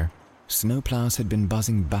clear." Snowplows had been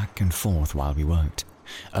buzzing back and forth while we worked,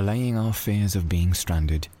 allaying our fears of being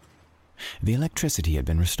stranded. The electricity had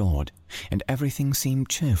been restored, and everything seemed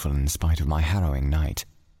cheerful in spite of my harrowing night.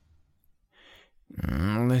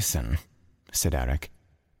 "Listen," said Eric.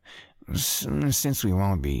 "Since we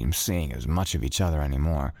won't be seeing as much of each other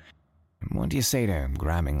anymore, what do you say to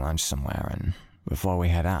grabbing lunch somewhere and before we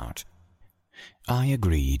head out?" I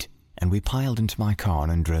agreed, and we piled into my car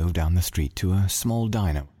and drove down the street to a small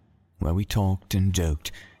diner, where we talked and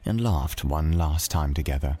joked and laughed one last time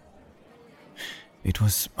together. It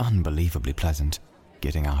was unbelievably pleasant,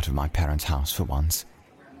 getting out of my parents' house for once.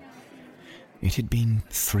 It had been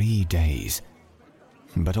 3 days,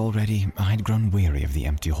 but already I had grown weary of the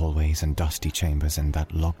empty hallways and dusty chambers and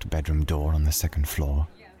that locked bedroom door on the second floor.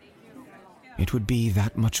 It would be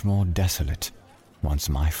that much more desolate once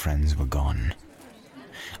my friends were gone.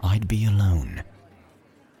 I'd be alone,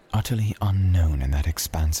 utterly unknown in that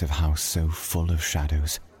expansive house so full of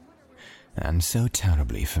shadows, and so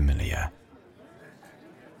terribly familiar.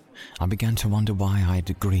 I began to wonder why I'd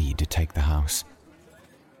agreed to take the house.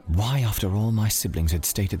 Why, after all my siblings had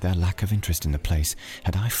stated their lack of interest in the place,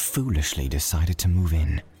 had I foolishly decided to move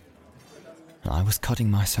in? I was cutting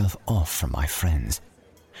myself off from my friends,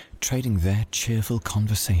 trading their cheerful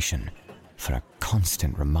conversation for a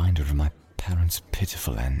constant reminder of my parents'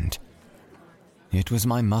 pitiful end. It was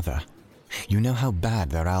my mother. You know how bad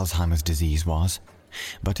their Alzheimer's disease was.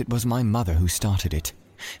 But it was my mother who started it.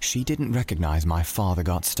 She didn't recognize my father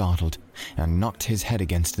got startled and knocked his head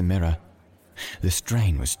against the mirror. The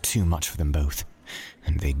strain was too much for them both,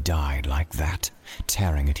 and they died like that,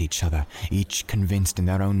 tearing at each other, each convinced in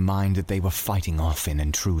their own mind that they were fighting off an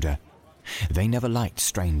intruder. They never liked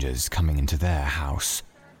strangers coming into their house.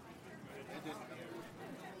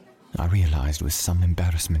 I realized with some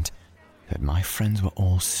embarrassment that my friends were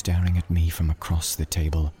all staring at me from across the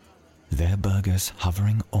table, their burgers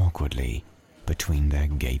hovering awkwardly between their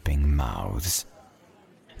gaping mouths.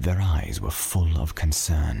 Their eyes were full of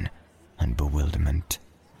concern and bewilderment.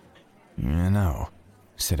 "No,"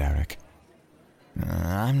 said Eric.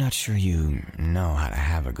 "I'm not sure you know how to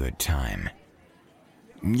have a good time."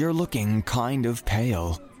 "You're looking kind of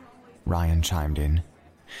pale," Ryan chimed in.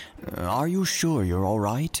 "Are you sure you're all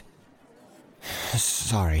right?"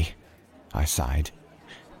 "Sorry," I sighed.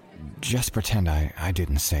 "Just pretend I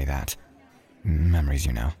didn't say that. Memories,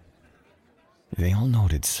 you know." They all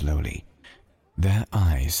nodded slowly, their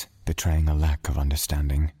eyes betraying a lack of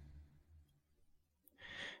understanding.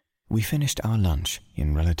 We finished our lunch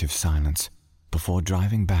in relative silence before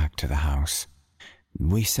driving back to the house.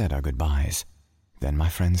 We said our goodbyes, then my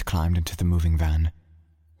friends climbed into the moving van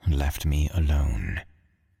and left me alone.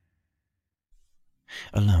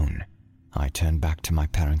 Alone, I turned back to my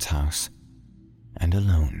parents' house, and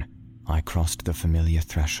alone, I crossed the familiar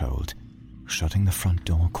threshold, shutting the front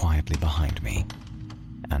door quietly behind me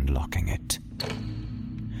and locking it.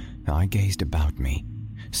 I gazed about me,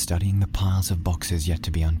 studying the piles of boxes yet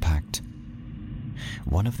to be unpacked.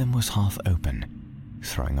 One of them was half open,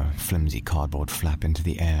 throwing a flimsy cardboard flap into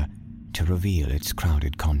the air to reveal its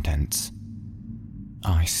crowded contents.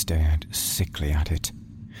 I stared sickly at it,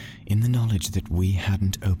 in the knowledge that we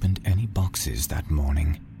hadn't opened any boxes that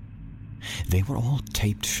morning. They were all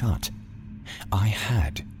taped shut. I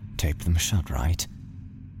had taped them shut, right?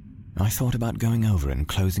 I thought about going over and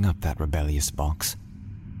closing up that rebellious box.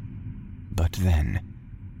 But then,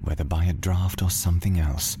 whether by a draft or something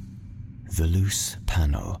else, the loose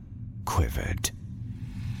panel quivered.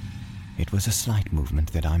 It was a slight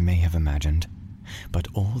movement that I may have imagined, but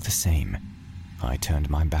all the same, I turned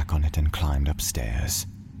my back on it and climbed upstairs.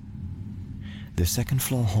 The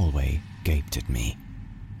second-floor hallway gaped at me,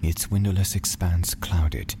 its windowless expanse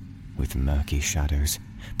clouded with murky shadows,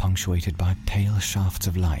 punctuated by pale shafts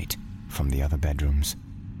of light from the other bedrooms.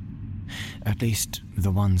 At least,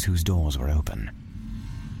 the ones whose doors were open.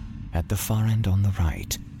 At the far end on the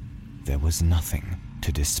right, there was nothing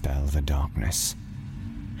to dispel the darkness.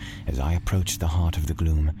 As I approached the heart of the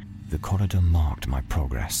gloom, the corridor marked my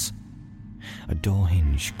progress. A door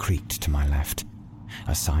hinge creaked to my left.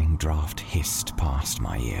 A sighing draft hissed past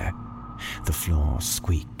my ear. The floor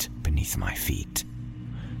squeaked beneath my feet.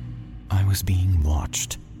 I was being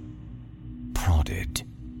watched, prodded.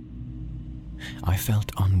 I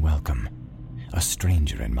felt unwelcome, a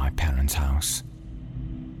stranger in my parents' house.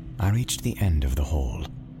 I reached the end of the hall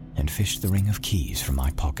and fished the ring of keys from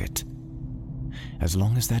my pocket. As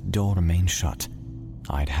long as that door remained shut,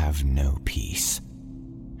 I'd have no peace.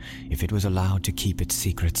 If it was allowed to keep its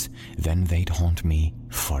secrets, then they'd haunt me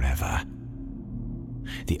forever.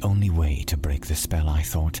 The only way to break the spell, I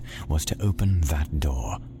thought, was to open that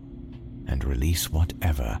door and release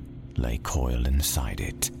whatever lay coiled inside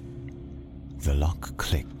it. The lock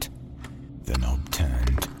clicked, the knob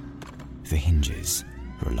turned, the hinges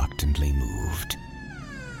reluctantly moved.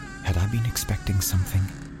 Had I been expecting something?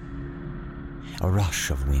 A rush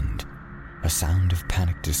of wind, a sound of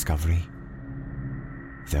panicked discovery?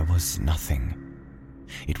 There was nothing.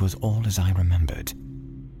 It was all as I remembered.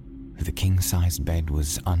 The king-sized bed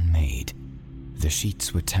was unmade. The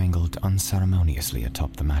sheets were tangled unceremoniously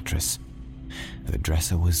atop the mattress. The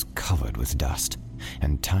dresser was covered with dust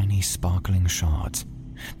and tiny sparkling shards,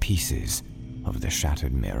 pieces of the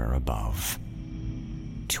shattered mirror above.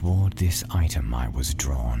 Toward this item I was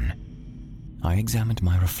drawn. I examined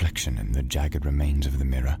my reflection in the jagged remains of the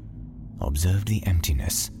mirror, observed the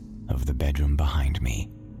emptiness of the bedroom behind me.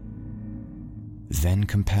 Then,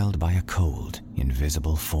 compelled by a cold,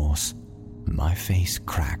 invisible force, my face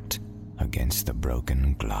cracked against the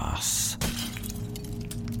broken glass.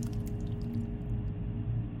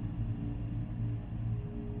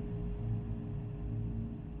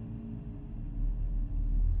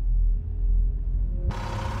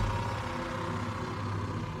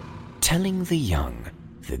 telling the young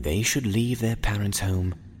that they should leave their parents'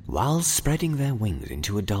 home while spreading their wings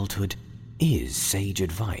into adulthood is sage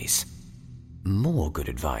advice. More good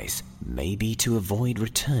advice may be to avoid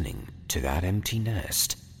returning to that empty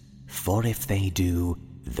nest, for if they do,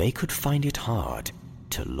 they could find it hard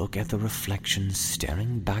to look at the reflection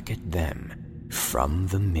staring back at them from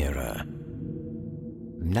the mirror.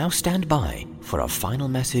 Now stand by for a final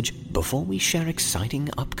message before we share exciting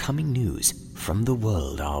upcoming news from the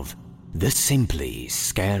world of the Simply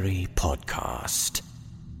Scary Podcast.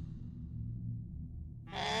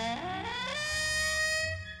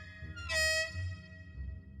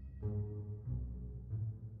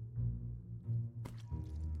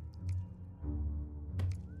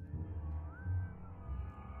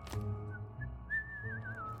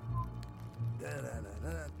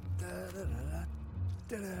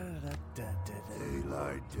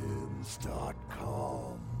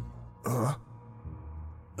 DaylightDims.com. I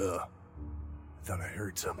thought I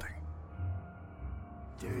heard something.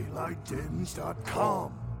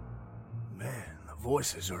 DaylightDims.com. Man, the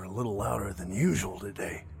voices are a little louder than usual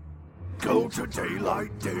today. Go to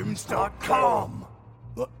DaylightDims.com.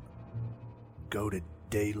 Go to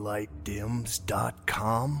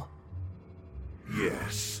DaylightDims.com?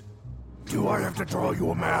 Yes. Do I have to draw you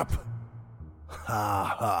a map?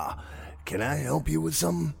 Ha ha. Can I help you with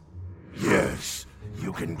something? Yes.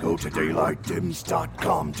 You can go to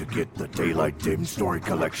DaylightDims.com to get the Daylight Dim Story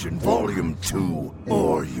Collection Volume 2,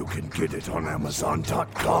 or you can get it on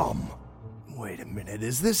Amazon.com. Wait a minute,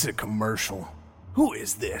 is this a commercial? Who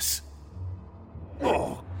is this?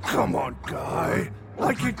 Oh, come on, guy.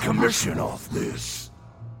 I get commission off this.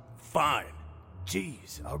 Fine.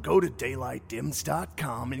 Geez, I'll go to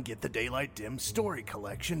DaylightDims.com and get the Daylight Dim Story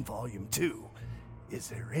Collection Volume 2. Is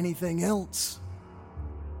there anything else?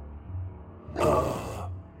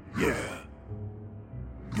 Yeah.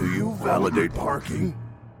 Do you validate parking?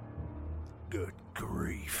 Good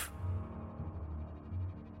grief.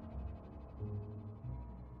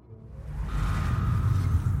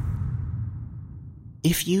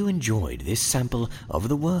 If you enjoyed this sample of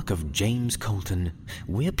the work of James Colton,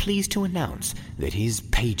 we're pleased to announce that his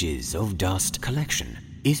Pages of Dust collection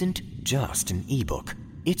isn't just an ebook,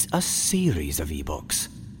 it's a series of ebooks.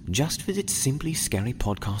 Just visit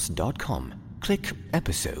simplyscarypodcast.com, click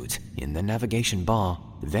Episodes in the navigation bar,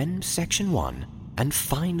 then Section 1, and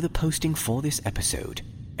find the posting for this episode,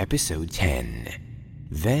 Episode 10.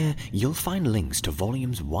 There, you'll find links to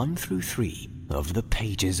Volumes 1 through 3 of the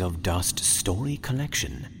Pages of Dust story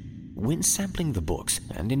collection. When sampling the books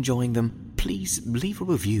and enjoying them, please leave a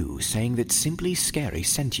review saying that Simply Scary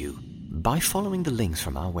sent you. By following the links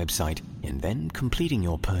from our website and then completing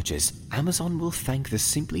your purchase, Amazon will thank the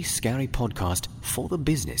Simply Scary podcast for the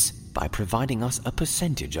business by providing us a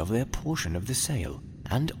percentage of their portion of the sale.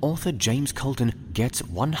 And author James Colton gets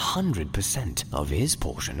 100% of his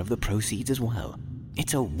portion of the proceeds as well.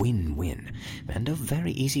 It's a win-win and a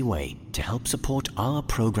very easy way to help support our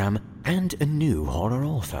program and a new horror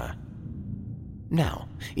author. Now,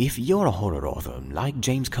 if you're a horror author like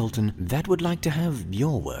James Colton that would like to have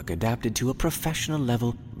your work adapted to a professional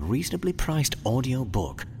level, reasonably priced audio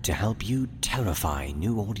book to help you terrify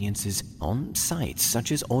new audiences on sites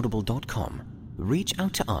such as audible.com, reach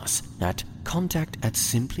out to us at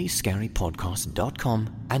contact@simplyscarypodcast.com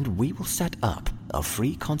and we will set up a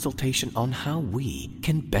free consultation on how we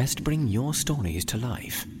can best bring your stories to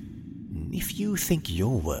life. If you think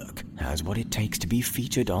your work has what it takes to be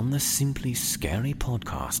featured on the Simply Scary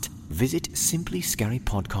podcast, visit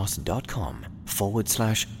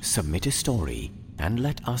simplyscarypodcast.com/submit a story and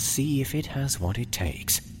let us see if it has what it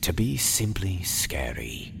takes to be simply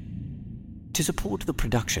scary. To support the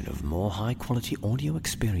production of more high-quality audio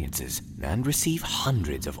experiences and receive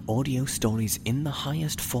hundreds of audio stories in the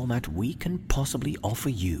highest format we can possibly offer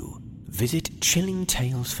you, visit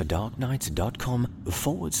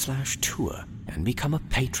chillingtalesfordarknights.com/tour and become a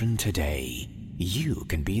patron today. You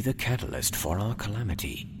can be the catalyst for our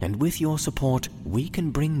calamity, and with your support, we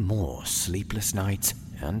can bring more sleepless nights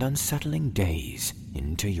and unsettling days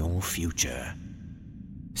into your future.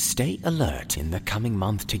 Stay alert in the coming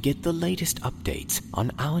month to get the latest updates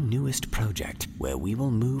on our newest project, where we will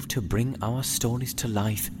move to bring our stories to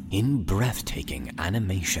life in breathtaking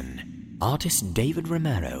animation. Artist David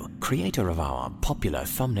Romero, creator of our popular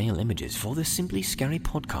thumbnail images for the Simply Scary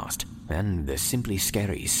podcast and the Simply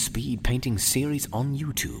Scary speed painting series on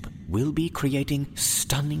YouTube, will be creating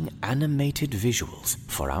stunning animated visuals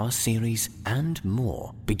for our series and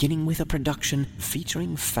more, beginning with a production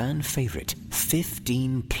featuring fan favorite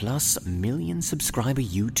 15+ million subscriber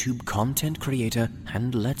YouTube content creator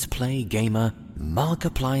and Let's Play gamer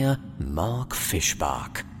Markiplier Mark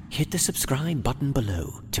Fishbach. hit the subscribe button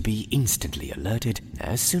below to be instantly alerted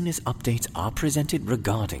as soon as updates are presented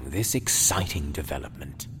regarding this exciting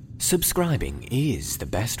development. Subscribing is the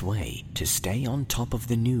best way to stay on top of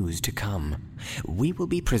the news to come. We will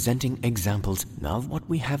be presenting examples of what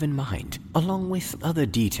we have in mind, along with other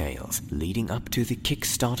details leading up to the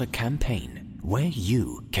Kickstarter campaign, where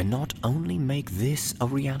you can not only make this a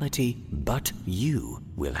reality, but you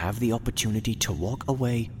will have the opportunity to walk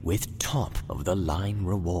away with top-of-the-line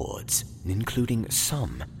rewards, including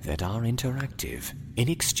some that are interactive, in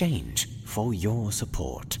exchange for your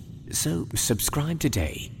support. So subscribe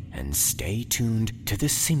today and stay tuned to the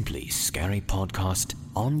Simply Scary podcast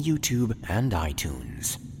on YouTube and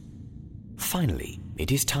iTunes. Finally,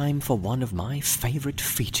 it is time for one of my favorite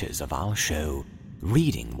features of our show,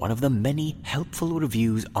 reading one of the many helpful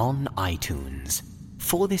reviews on iTunes.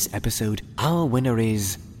 For this episode, our winner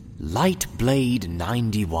is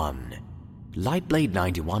Lightblade91.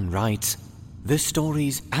 Lightblade91 writes, "The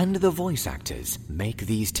stories and the voice actors make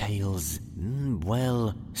these tales,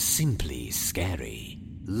 well, simply scary.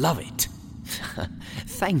 Love it."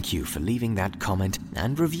 Thank you for leaving that comment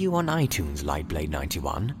and review on iTunes,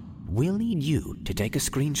 Lightblade91. We'll need you to take a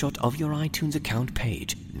screenshot of your iTunes account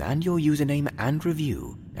page and your username and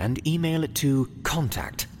review and email it to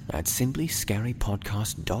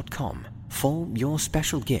contact@simplyscarypodcast.com for your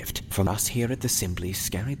special gift from us here at the Simply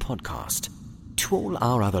Scary Podcast. To all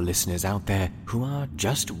our other listeners out there who are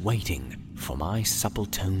just waiting for my supple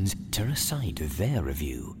tones to recite their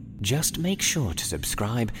review, just make sure to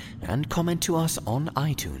subscribe and comment to us on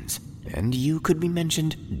iTunes, and you could be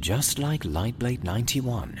mentioned just like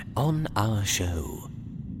Lightblade91 on our show.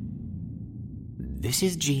 This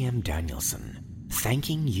is GM Danielson,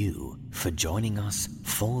 thanking you for joining us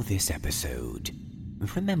for this episode.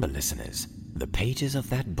 Remember, listeners, the pages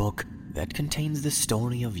of that book that contains the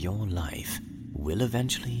story of your life will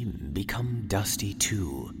eventually become dusty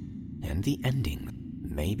too, and the ending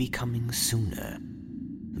may be coming sooner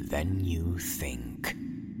than you think.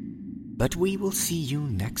 But we will see you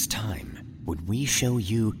next time when we show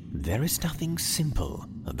you there is nothing simple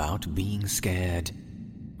about being scared,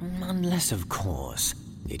 unless, of course,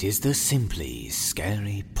 it is the Simply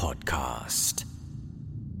Scary Podcast.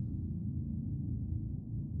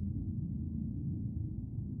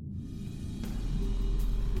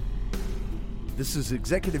 This is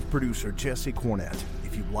executive producer Jesse Cornett.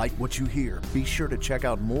 If you like what you hear, be sure to check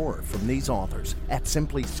out more from these authors at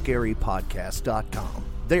simplyscarypodcast.com.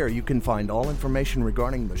 There you can find all information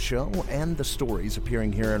regarding the show and the stories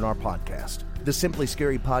appearing here in our podcast. The Simply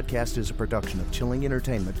Scary Podcast is a production of Chilling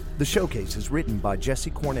Entertainment. The Showcase is written by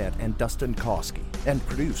Jesse Cornett and Dustin Kosky and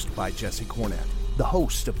produced by Jesse Cornett. The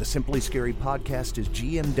host of the Simply Scary Podcast is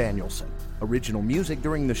GM Danielson. Original music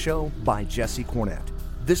during the show by Jesse Cornett.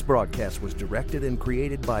 This broadcast was directed and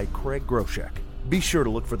created by Craig Groshek. Be sure to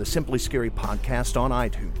look for the Simply Scary Podcast on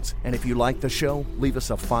iTunes. And if you like the show, leave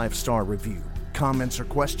us a 5-star review. Comments or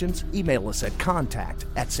questions? Email us at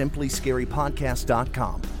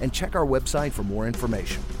contact@simplyscarypodcast.com and check our website for more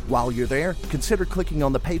information. While you're there, consider clicking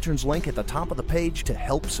on the patrons link at the top of the page to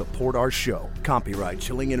help support our show. Copyright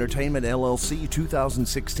Chilling Entertainment LLC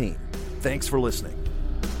 2016. Thanks for listening.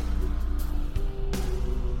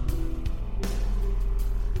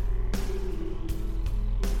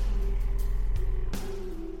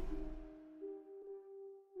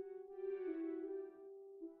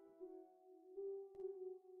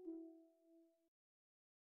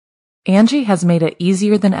 Angie has made it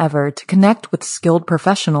easier than ever to connect with skilled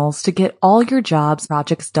professionals to get all your jobs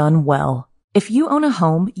projects done well. If you own a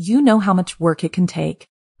home, you know how much work it can take,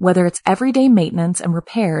 whether it's everyday maintenance and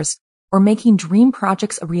repairs or making dream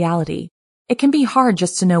projects a reality. It can be hard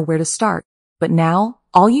just to know where to start, but now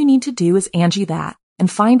all you need to do is Angie that and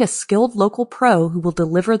find a skilled local pro who will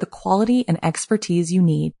deliver the quality and expertise you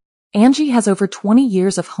need. Angie has over 20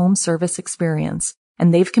 years of home service experience,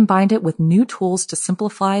 and they've combined it with new tools to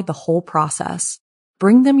simplify the whole process.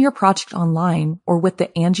 Bring them your project online or with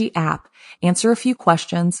the Angie app, answer a few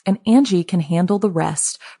questions, and Angie can handle the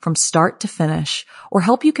rest from start to finish, or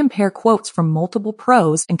help you compare quotes from multiple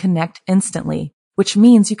pros and connect instantly, which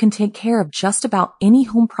means you can take care of just about any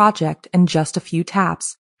home project in just a few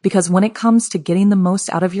taps. Because when it comes to getting the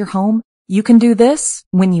most out of your home, you can do this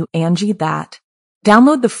when you Angie that.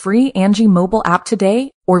 Download the free Angie mobile app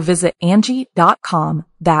today or visit Angie.com.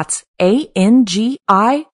 That's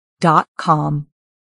ANGI.com.